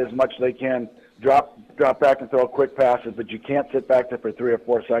to side as much as they can, drop back and throw quick passes, but you can't sit back there for 3 or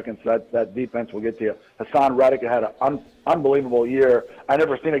 4 seconds. That defense will get to you. Hassan Reddick had an unbelievable year. I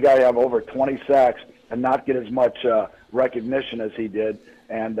never seen a guy have over 20 sacks and not get as much recognition as he did.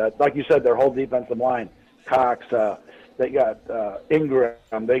 And like you said, their whole defensive line, Cox, they got Ingram.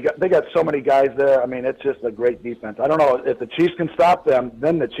 They got so many guys there. I mean, it's just a great defense. I don't know if the Chiefs can stop them.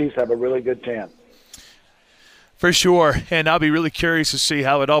 Then the Chiefs have a really good chance. For sure, and I'll be really curious to see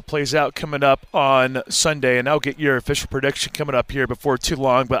how it all plays out coming up on Sunday, and I'll get your official prediction coming up here before too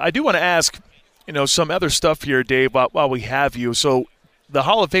long. But I do want to ask, some other stuff here, Dave, while we have you. So the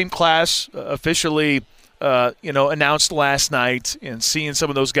Hall of Fame class officially, announced last night, and seeing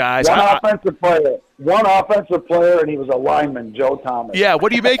some of those guys. One offensive player, and he was a lineman, Joe Thomas. Yeah, what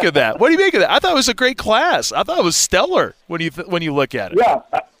do you make of that? I thought it was a great class. I thought it was stellar when you look at it. Yeah,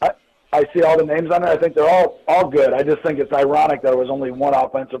 I see all the names on it. I think they're all good. I just think it's ironic that there was only one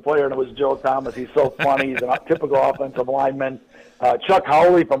offensive player, and it was Joe Thomas. He's so funny. He's a typical offensive lineman. Chuck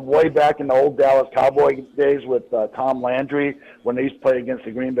Howley from way back in the old Dallas Cowboy days with Tom Landry when they used to play against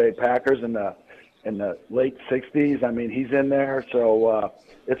the Green Bay Packers in the late 60s. I mean, he's in there. So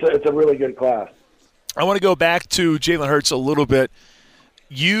it's a really good class. I want to go back to Jalen Hurts a little bit.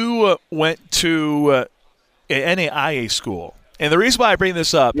 You went to an NAIA school. And the reason why I bring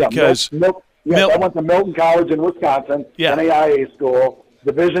this up, because I went to Milton College in Wisconsin, NAIA school,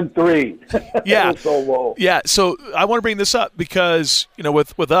 Division III. Yeah. So low. Yeah, so I want to bring this up because,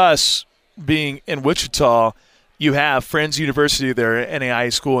 with us being in Wichita, you have Friends University there at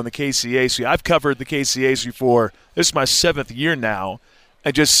NAIA school and the KCAC. I've covered the KCAC for, this is my 7th year now,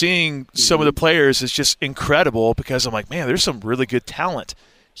 and just seeing some of the players is just incredible because I'm like, man, there's some really good talent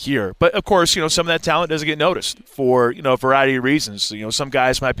here. But, of course, some of that talent doesn't get noticed for, a variety of reasons. Some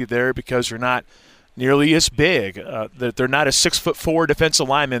guys might be there because they're not nearly as big. They're not a 6'4" defensive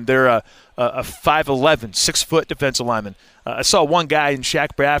lineman. They're a 5'11", 6-foot defensive lineman. I saw one guy in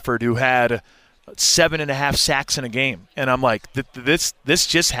Shaq Bradford who had 7.5 sacks in a game. And I'm like, this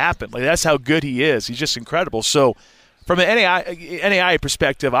just happened. Like, that's how good he is. He's just incredible. So from an NAIA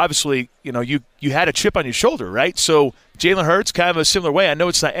perspective, obviously, you had a chip on your shoulder, right? So Jalen Hurts, kind of a similar way. I know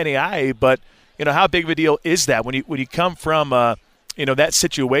it's not NAIA, but how big of a deal is that when you come from that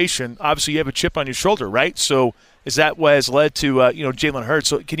situation? Obviously, you have a chip on your shoulder, right? So is that what has led to Jalen Hurts?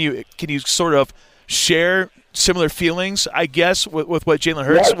 So can you sort of share similar feelings, I guess, with what Jalen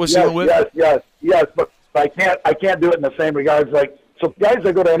Hurts was dealing with? Yes, but I can't do it in the same regards. Like, so guys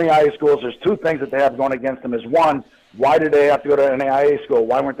that go to NAIA schools, there's two things that they have going against them. Is one, why did they have to go to NAIA school?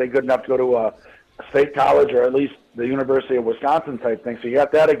 Why weren't they good enough to go to a state college or at least the University of Wisconsin type thing? So you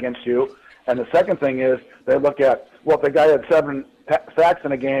got that against you. And the second thing is they look at, well, if the guy had 7 sacks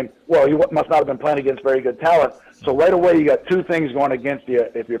in a game, well, he must not have been playing against very good talent. So right away you got two things going against you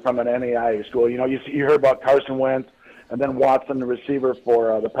if you're from an NAIA school. You heard about Carson Wentz and then Watson, the receiver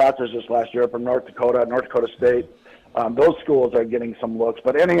for the Panthers this last year from North Dakota State. Those schools are getting some looks.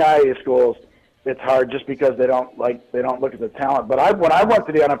 But NAIA schools, it's hard just because they don't look at the talent. But when I went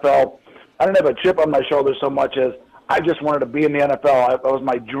to the NFL, I didn't have a chip on my shoulder so much as I just wanted to be in the NFL. That was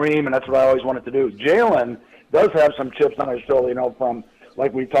my dream, and that's what I always wanted to do. Jalen does have some chips on his shoulder, from,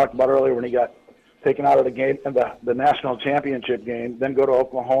 like we talked about earlier, when he got taken out of the game, the national championship game, then go to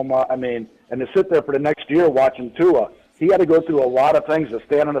Oklahoma. I mean, and to sit there for the next year watching Tua, he had to go through a lot of things to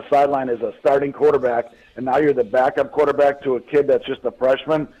stand on the sideline as a starting quarterback, and now you're the backup quarterback to a kid that's just a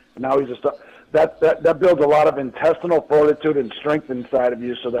freshman, and now he's that builds a lot of intestinal fortitude and strength inside of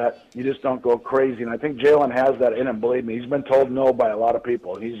you so that you just don't go crazy. And I think Jalen has that in him, believe me. He's been told no by a lot of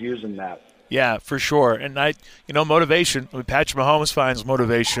people. He's using that. Yeah, for sure. And motivation. When Patrick Mahomes finds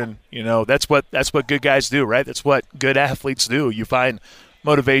motivation, that's what good guys do, right? That's what good athletes do. You find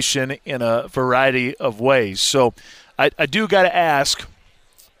motivation in a variety of ways. So I do got to ask,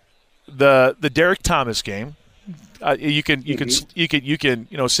 the Derek Thomas game. You can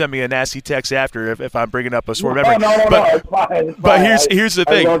send me a nasty text after if I'm bringing up a sore memory. No, it's fine. But here's the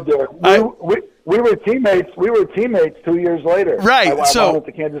thing. We were teammates. We were teammates 2 years later. Right. I went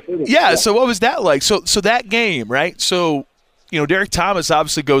to Kansas City. Yeah. So what was that like? So that game, right? So Derek Thomas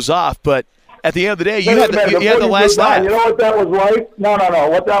obviously goes off, but at the end of the day, you had the last laugh. You know what that was like? No.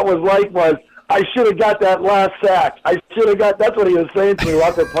 What that was like was, I should have got that last sack. That's what he was saying to me. We were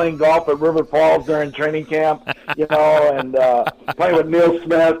out there playing golf at River Falls during training camp, and playing with Neil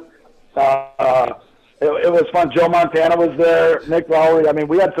Smith. It was fun. Joe Montana was there. Nick Lowry. I mean,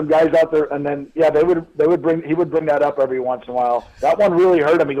 we had some guys out there, and then he would bring that up every once in a while. That one really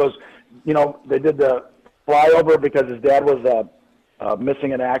hurt him. He goes, they did the flyover because his dad was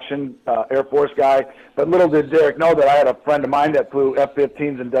missing in action Air Force guy. But little did Derek know that I had a friend of mine that flew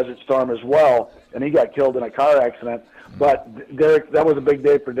F-15s in Desert Storm as well, and he got killed in a car accident. But Derek, that was a big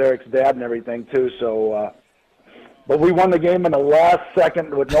day for Derek's dad and everything too. So, but we won the game in the last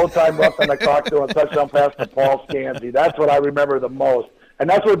second with no time left on the clock, doing a touchdown pass to Paul Scansey. That's what I remember the most. And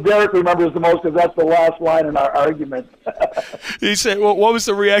that's what Derek remembers the most because that's the last line in our argument. He said, well, what was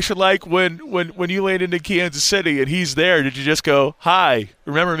the reaction like when you landed in Kansas City and he's there? Did you just go, hi,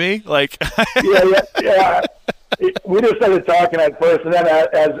 remember me? Like, yeah. we just started talking at first, and then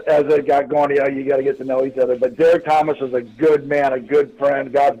as it got going, you got to get to know each other. But Derek Thomas is a good man, a good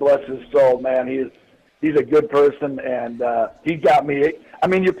friend. God bless his soul, man. He's a good person, and he got me. I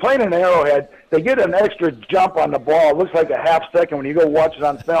mean, you're playing an Arrowhead. They get an extra jump on the ball. It looks like a half second. When you go watch it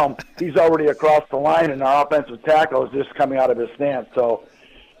on film, he's already across the line, and our offensive tackle is just coming out of his stance. So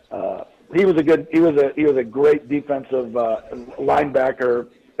he was a great defensive linebacker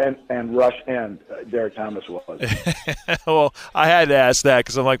and rush end. Derek Thomas was. Well, I had to ask that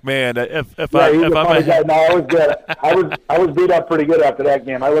because I'm like, man, I was good. I was beat up pretty good after that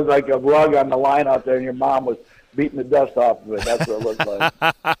game. I was like a rug on the line out there, and your mom was beating the dust off of it. That's what it looked like.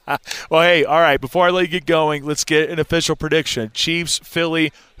 Well, hey, all right, before I let you get going, let's get an official prediction. Chiefs,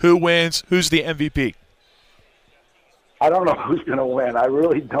 Philly, who wins? Who's the MVP? I don't know who's going to win. I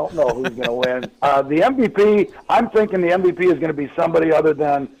really don't know who's going to win. The MVP, I'm thinking the MVP is going to be somebody other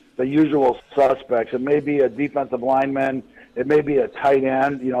than the usual suspects. It may be a defensive lineman. It may be a tight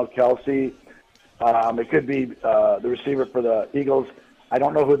end, Kelsey. It could be the receiver for the Eagles. I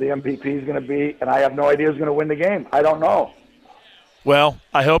don't know who the MVP is going to be, and I have no idea who's going to win the game. I don't know. Well,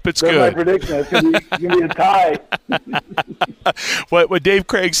 I hope it's That's good. my prediction. It's going to be a tie. What Dave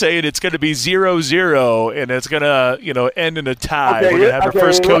Craig's saying, it's going to be 0-0, and it's going to end in a tie. We're going to have our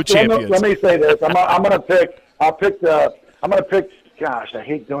first co-champions. Let me say this. I'm going to pick. I'm going to pick. Gosh, I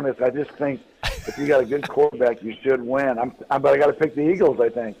hate doing this. I just think if you got a good quarterback, you should win. But I got to pick the Eagles. I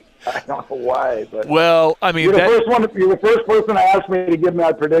think. I don't know why, but well, I mean, you're the first person to ask me to give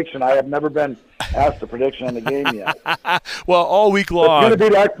my prediction. I have never been asked a prediction on the game yet. Well, all week long. It's going to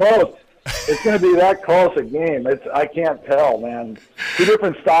be that close. It's going to be that close a game. I can't tell, man. Two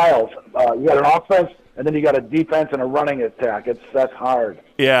different styles. You got an offense, and then you got a defense and a running attack. That's hard.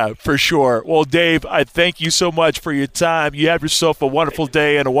 Yeah, for sure. Well, Dave, I thank you so much for your time. You have yourself a wonderful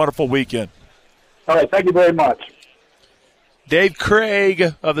day and a wonderful weekend. All right, thank you very much. Dave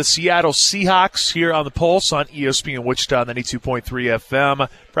Craig of the Seattle Seahawks here on the Pulse on ESPN Wichita 92.3 FM,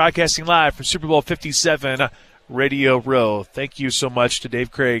 broadcasting live from Super Bowl 57 Radio Row. Thank you so much to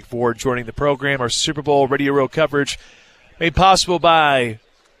Dave Craig for joining the program. Our Super Bowl Radio Row coverage made possible by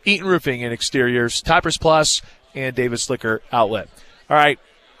Eaton Roofing and Exteriors, Toppers Plus, and Davis Liquor Outlet. All right,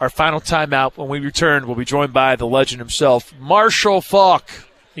 our final timeout. When we return, we'll be joined by the legend himself, Marshall Faulk.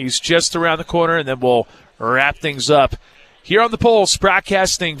 He's just around the corner, and then we'll wrap things up here on the Pulse,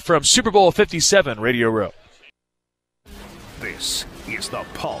 broadcasting from Super Bowl 57 Radio Row. This is the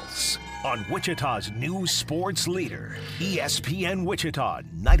Pulse on Wichita's new sports leader, ESPN Wichita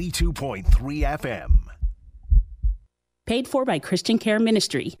 92.3 FM. Paid for by Christian Care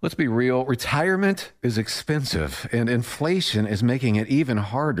Ministry. Let's be real. Retirement is expensive, and inflation is making it even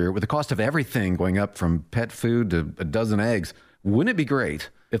harder with the cost of everything going up from pet food to a dozen eggs. Wouldn't it be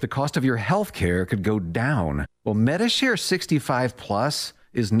great if the cost of your health care could go down? Well, Medishare 65 Plus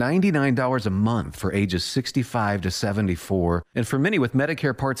is $99 a month for ages 65 to 74. And for many with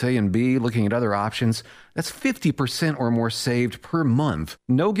Medicare Parts A and B looking at other options, that's 50% or more saved per month.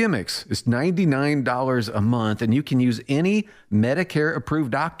 No gimmicks. It's $99 a month, and you can use any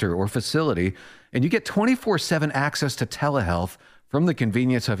Medicare-approved doctor or facility, and you get 24/7 access to telehealth from the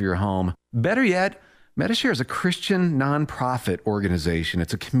convenience of your home. Better yet, Medishare is a Christian nonprofit organization.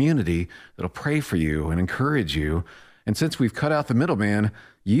 It's a community that'll pray for you and encourage you. And since we've cut out the middleman,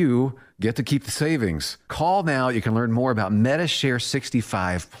 you get to keep the savings. Call now. You can learn more about Medishare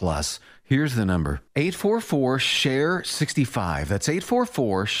 65 Plus. Here's the number: 844-SHARE-65. That's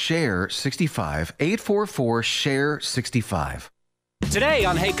 844-SHARE-65. 844-SHARE-65. Today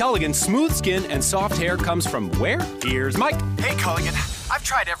on Hey Culligan, smooth skin and soft hair comes from where? Here's Mike. Hey Culligan, I've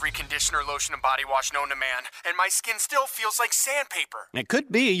tried every conditioner, lotion, and body wash known to man, and my skin still feels like sandpaper. It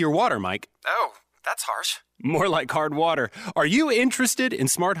could be your water, Mike. Oh, that's harsh. More like hard water. Are you interested in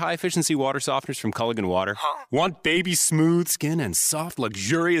smart, high-efficiency water softeners from Culligan Water? Huh? Want baby smooth skin and soft,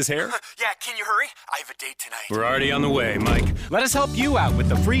 luxurious hair? Yeah, can you hurry? I have a date tonight. We're already on the way, Mike. Let us help you out with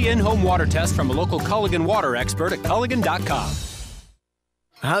the free in-home water test from a local Culligan water expert at Culligan.com.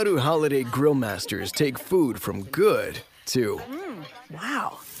 How do holiday grill masters take food from good to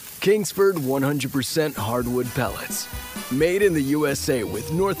Wow. Kingsford 100% hardwood pellets? Made in the USA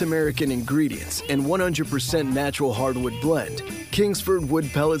with North American ingredients and 100% natural hardwood blend, Kingsford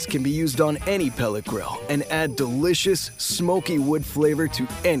wood pellets can be used on any pellet grill and add delicious, smoky wood flavor to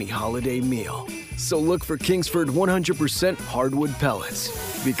any holiday meal. So look for Kingsford 100% hardwood pellets,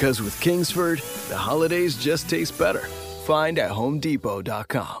 because with Kingsford, the holidays just taste better. Find at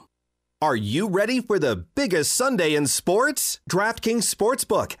HomeDepot.com. Are you ready for the biggest Sunday in sports? DraftKings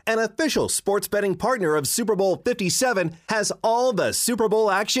Sportsbook, an official sports betting partner of Super Bowl 57, has all the Super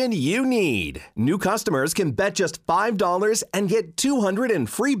Bowl action you need. New customers can bet just $5 and get $200 in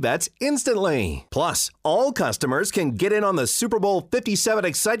free bets instantly. Plus, all customers can get in on the Super Bowl 57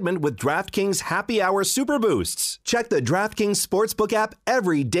 excitement with DraftKings Happy Hour Super Boosts. Check the DraftKings Sportsbook app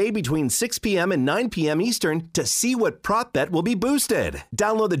every day between 6 p.m. and 9 p.m. Eastern to see what prop bet will be boosted.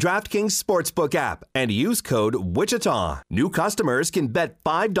 Download the DraftKings Sportsbook app and use code Wichita. New customers can bet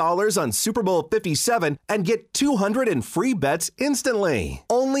 $5 on Super Bowl 57 and get $200 in free bets instantly.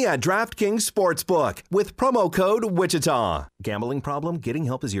 Only at DraftKings Sportsbook with promo code Wichita. Gambling problem? Getting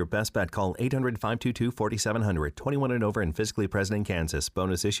help is your best bet. Call 800-522-4700. 21 and over and physically present in Kansas.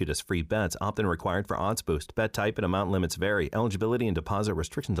 Bonus issued as free bets. Opt-in required for odds boost. Bet type and amount limits vary. Eligibility and deposit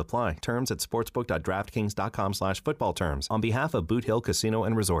restrictions apply. Terms at sportsbook.draftkings.com/football terms. On behalf of Boot Hill Casino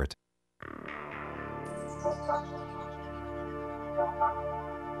and Resort.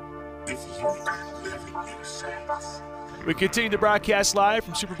 We continue to broadcast live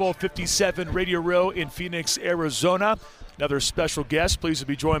from Super Bowl 57 Radio Row in Phoenix, Arizona. Another special guest, pleased to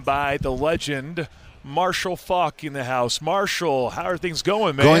be joined by the legend, Marshall Faulk in the house. Marshall, how are things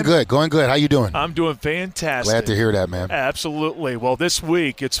going, man? Going good. How you doing? I'm doing fantastic. Glad to hear that, man. Absolutely. Well, this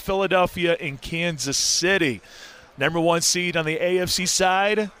week it's Philadelphia and Kansas City. Number 1 seed on the AFC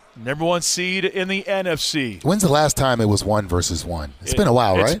side, number 1 seed in the NFC. When's the last time it was 1 versus 1? It's been a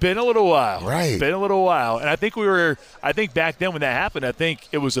while, right? It's been a little while. Right. It's been a little while. And I think back then when that happened, I think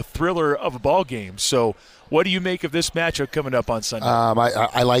it was a thriller of a ball game. So what do you make of this matchup coming up on Sunday?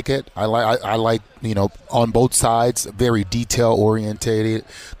 I like it. I like, on both sides, very detail-oriented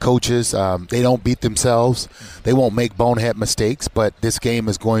coaches. They don't beat themselves. They won't make bonehead mistakes, but this game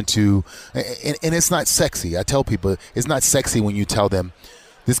is going to – and it's not sexy. I tell people it's not sexy when you tell them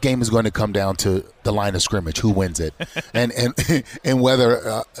this game is going to come down to the line of scrimmage, who wins it, and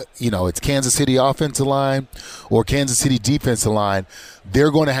whether it's Kansas City offensive line or Kansas City defensive line,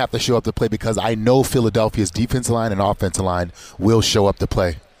 they're going to have to show up to play because I know Philadelphia's defensive line and offensive line will show up to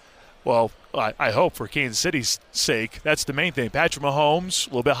play. Well, I hope for Kansas City's sake. That's the main thing. Patrick Mahomes,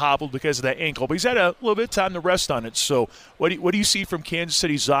 a little bit hobbled because of that ankle, but he's had a little bit of time to rest on it. So what do you see from Kansas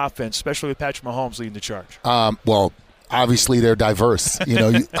City's offense, especially with Patrick Mahomes leading the charge? Well, obviously they're diverse.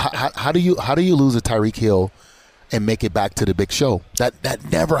 How do you lose a Tyreek Hill and make it back to the big show?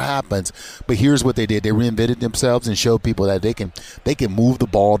 That never happens. But here's what they did: they reinvented themselves and showed people that they can move the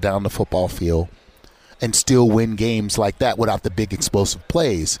ball down the football field and still win games like that without the big explosive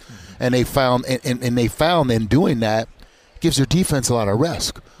plays. And they found in doing that gives their defense a lot of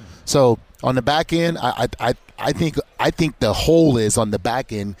rest. So on the back end, I think the hole is on the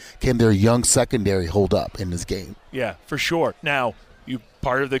back end. Can their young secondary hold up in this game? Yeah, for sure. Now, you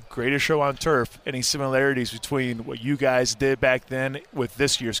part of the greatest show on turf. Any similarities between what you guys did back then with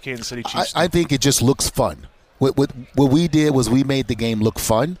this year's Kansas City Chiefs? I think it just looks fun. What we did was we made the game look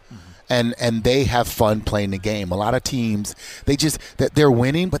fun. And they have fun playing the game. A lot of teams, they're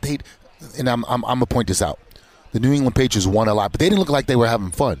winning, but I'm gonna point this out. The New England Patriots won a lot, but they didn't look like they were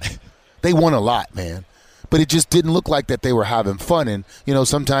having fun. They won a lot, man. But it just didn't look like that they were having fun. And,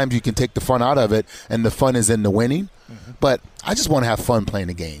 sometimes you can take the fun out of it, and the fun is in the winning. But I just want to have fun playing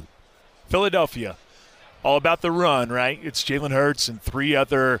the game. Philadelphia, all about the run, right? It's Jalen Hurts and three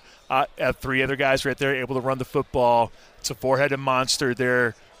other guys right there able to run the football. It's a four-headed monster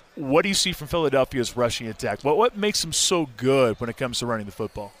there. What do you see from Philadelphia's rushing attack? What makes them so good when it comes to running the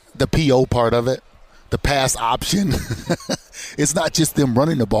football? The PO part of it, the pass option. It's not just them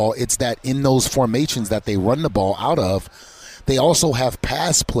running the ball. It's that in those formations that they run the ball out of, they also have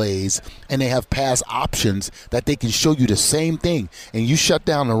pass plays and they have pass options that they can show you the same thing. And you shut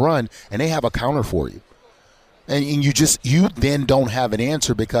down the run, and they have a counter for you. And you then don't have an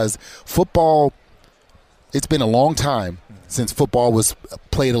answer because football, it's been a long time since football was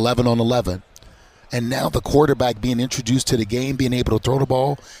played 11 on 11. And now the quarterback being introduced to the game, being able to throw the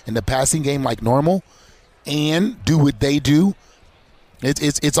ball in the passing game like normal and do what they do,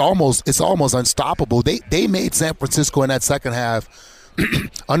 it's almost unstoppable. They made San Francisco in that second half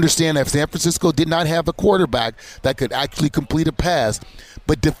understand that San Francisco did not have a quarterback that could actually complete a pass.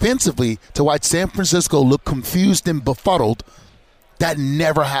 But defensively, to watch San Francisco look confused and befuddled, that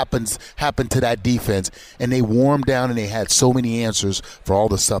never happened to that defense, and they warmed down and they had so many answers for all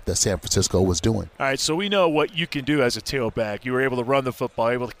the stuff that San Francisco was doing. All right, so we know what you can do as a tailback. You were able to run the football,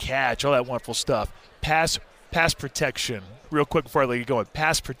 able to catch, all that wonderful stuff. Pass protection. Real quick before I let you go,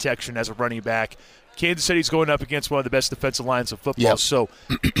 pass protection as a running back. Kansas City's going up against one of the best defensive lines of football. So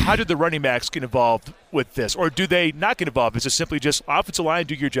how did the running backs get involved with this? Or do they not get involved? Is it simply just offensive line,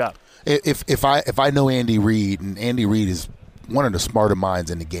 do your job? If I know Andy Reid, and Andy Reid is one of the smarter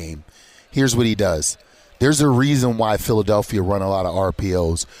minds in the game, here's what he does. There's a reason why Philadelphia run a lot of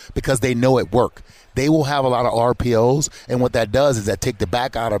RPOs, because they know it works. They will have a lot of RPOs, and what that does is that take the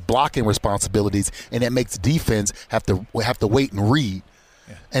back out of blocking responsibilities, and it makes the defense have to wait and read.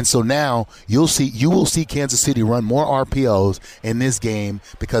 Yeah. And so now you will see Kansas City run more RPOs in this game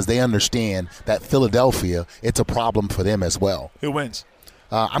because they understand that Philadelphia, it's a problem for them as well. Who wins?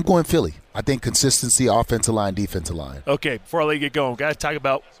 I'm going Philly. I think consistency, offensive line, defensive line. Okay, before I let you get going, we've got to talk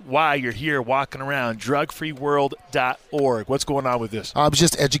about why you're here walking around, drugfreeworld.org. What's going on with this? I'm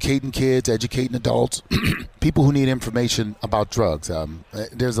just educating kids, educating adults, people who need information about drugs.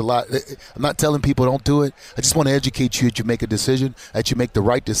 There's a lot. I'm not telling people don't do it. I just want to educate you that you make a decision, that you make the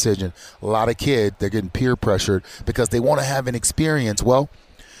right decision. A lot of kids, they're getting peer pressured because they want to have an experience. Well,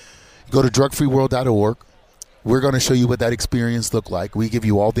 go to drugfreeworld.org. We're going to show you what that experience looked like. We give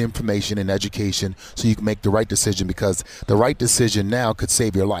you all the information and education so you can make the right decision, because the right decision now could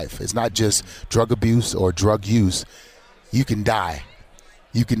save your life. It's not just drug abuse or drug use. You can die.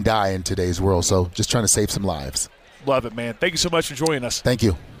 You can die in today's world. So just trying to save some lives. Love it, man. Thank you so much for joining us. Thank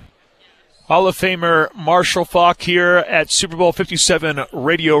you. Hall of Famer Marshall Faulk here at Super Bowl 57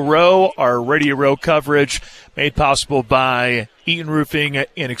 Radio Row. Our Radio Row coverage made possible by Eaton Roofing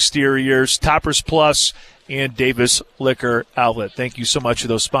and Exteriors, Toppers Plus, and Davis Liquor Outlet. Thank you so much to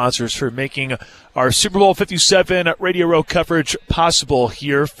those sponsors for making our Super Bowl 57 Radio Row coverage possible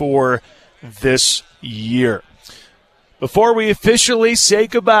here for this year. Before we officially say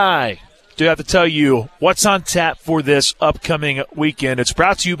goodbye, I do have to tell you what's on tap for this upcoming weekend. It's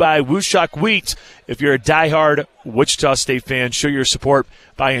brought to you by Wooshock Wheat. If you're a diehard Wichita State fan, show your support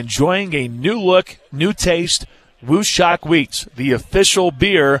by enjoying a new look, new taste, Wooshock Wheat, the official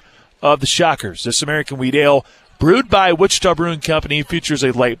beer of the Shockers. This American wheat ale, brewed by Wichita Brewing Company, features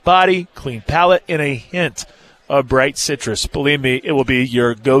a light body, clean palate, and a hint of bright citrus. Believe me, it will be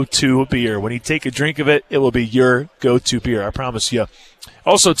your go-to beer. When you take a drink of it, it will be your go-to beer. I promise you.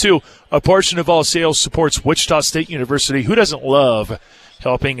 Also, too, a portion of all sales supports Wichita State University. Who doesn't love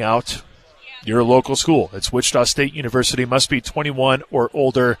helping out your local school? It's Wichita State University. Must be 21 or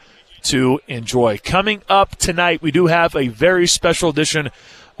older to enjoy. Coming up tonight, we do have a very special edition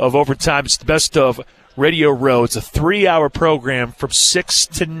of Overtime. It's the best of Radio Row. It's a 3-hour program from 6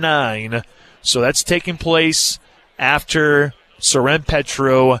 to 9. So that's taking place after Soren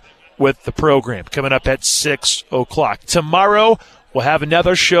Petro with the program coming up at 6 o'clock. Tomorrow, we'll have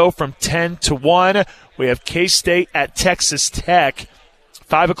another show from 10 to 1. We have K-State at Texas Tech.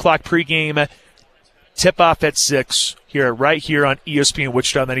 5 o'clock pregame, tip-off at 6 right here on ESPN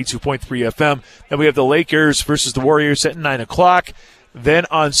Wichita 92.3 FM. Then we have the Lakers versus the Warriors at 9 o'clock. Then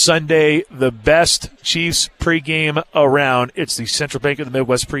on Sunday, the best Chiefs pregame around. It's the Central Bank of the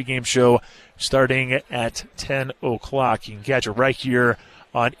Midwest pregame show starting at 10 o'clock. You can catch it right here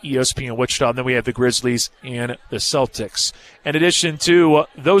on ESPN Wichita. And then we have the Grizzlies and the Celtics. In addition to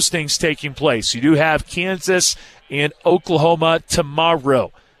those things taking place, you do have Kansas and Oklahoma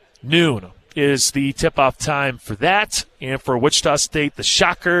tomorrow. Noon is the tip-off time for that. And for Wichita State, the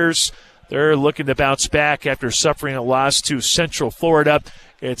Shockers, they're looking to bounce back after suffering a loss to Central Florida.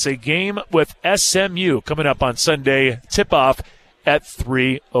 It's a game with SMU coming up on Sunday, tip-off at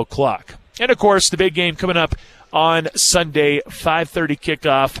 3 o'clock. And, of course, the big game coming up on Sunday, 5:30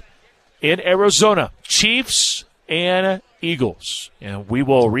 kickoff in Arizona, Chiefs and Eagles. And we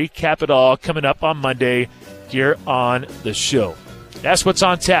will recap it all coming up on Monday here on the show. That's what's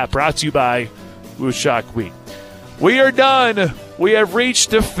on tap, brought to you by Wooshock Wheat. We are done. We have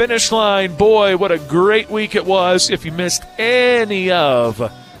reached the finish line. Boy, what a great week it was. If you missed any of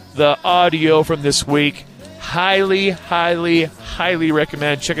the audio from this week, highly, highly, highly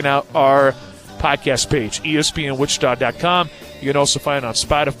recommend checking out our podcast page, ESPNWichita.com. You can also find it on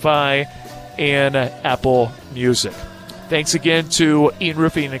Spotify and Apple Music. Thanks again to Eaton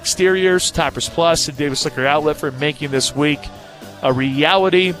Roofing and Exteriors, Toppers Plus, and Davis Liquor Outlet for making this week a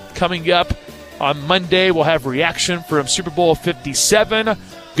reality. Coming up on Monday, we'll have reaction from Super Bowl 57.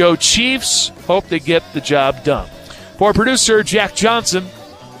 Go Chiefs. Hope they get the job done. For producer Jack Johnson,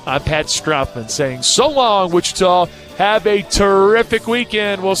 I'm Pat Stroutman saying so long, Wichita. Have a terrific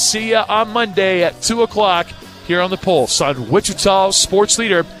weekend. We'll see you on Monday at 2 o'clock here on The Pulse on Wichita Sports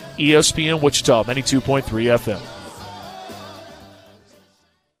Leader, ESPN Wichita, 92.3 FM.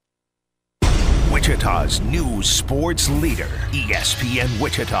 Wichita's new sports leader, ESPN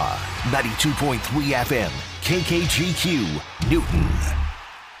Wichita, 92.3 FM, KKGQ, Newton.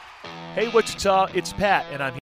 Hey, Wichita, it's Pat, and I'm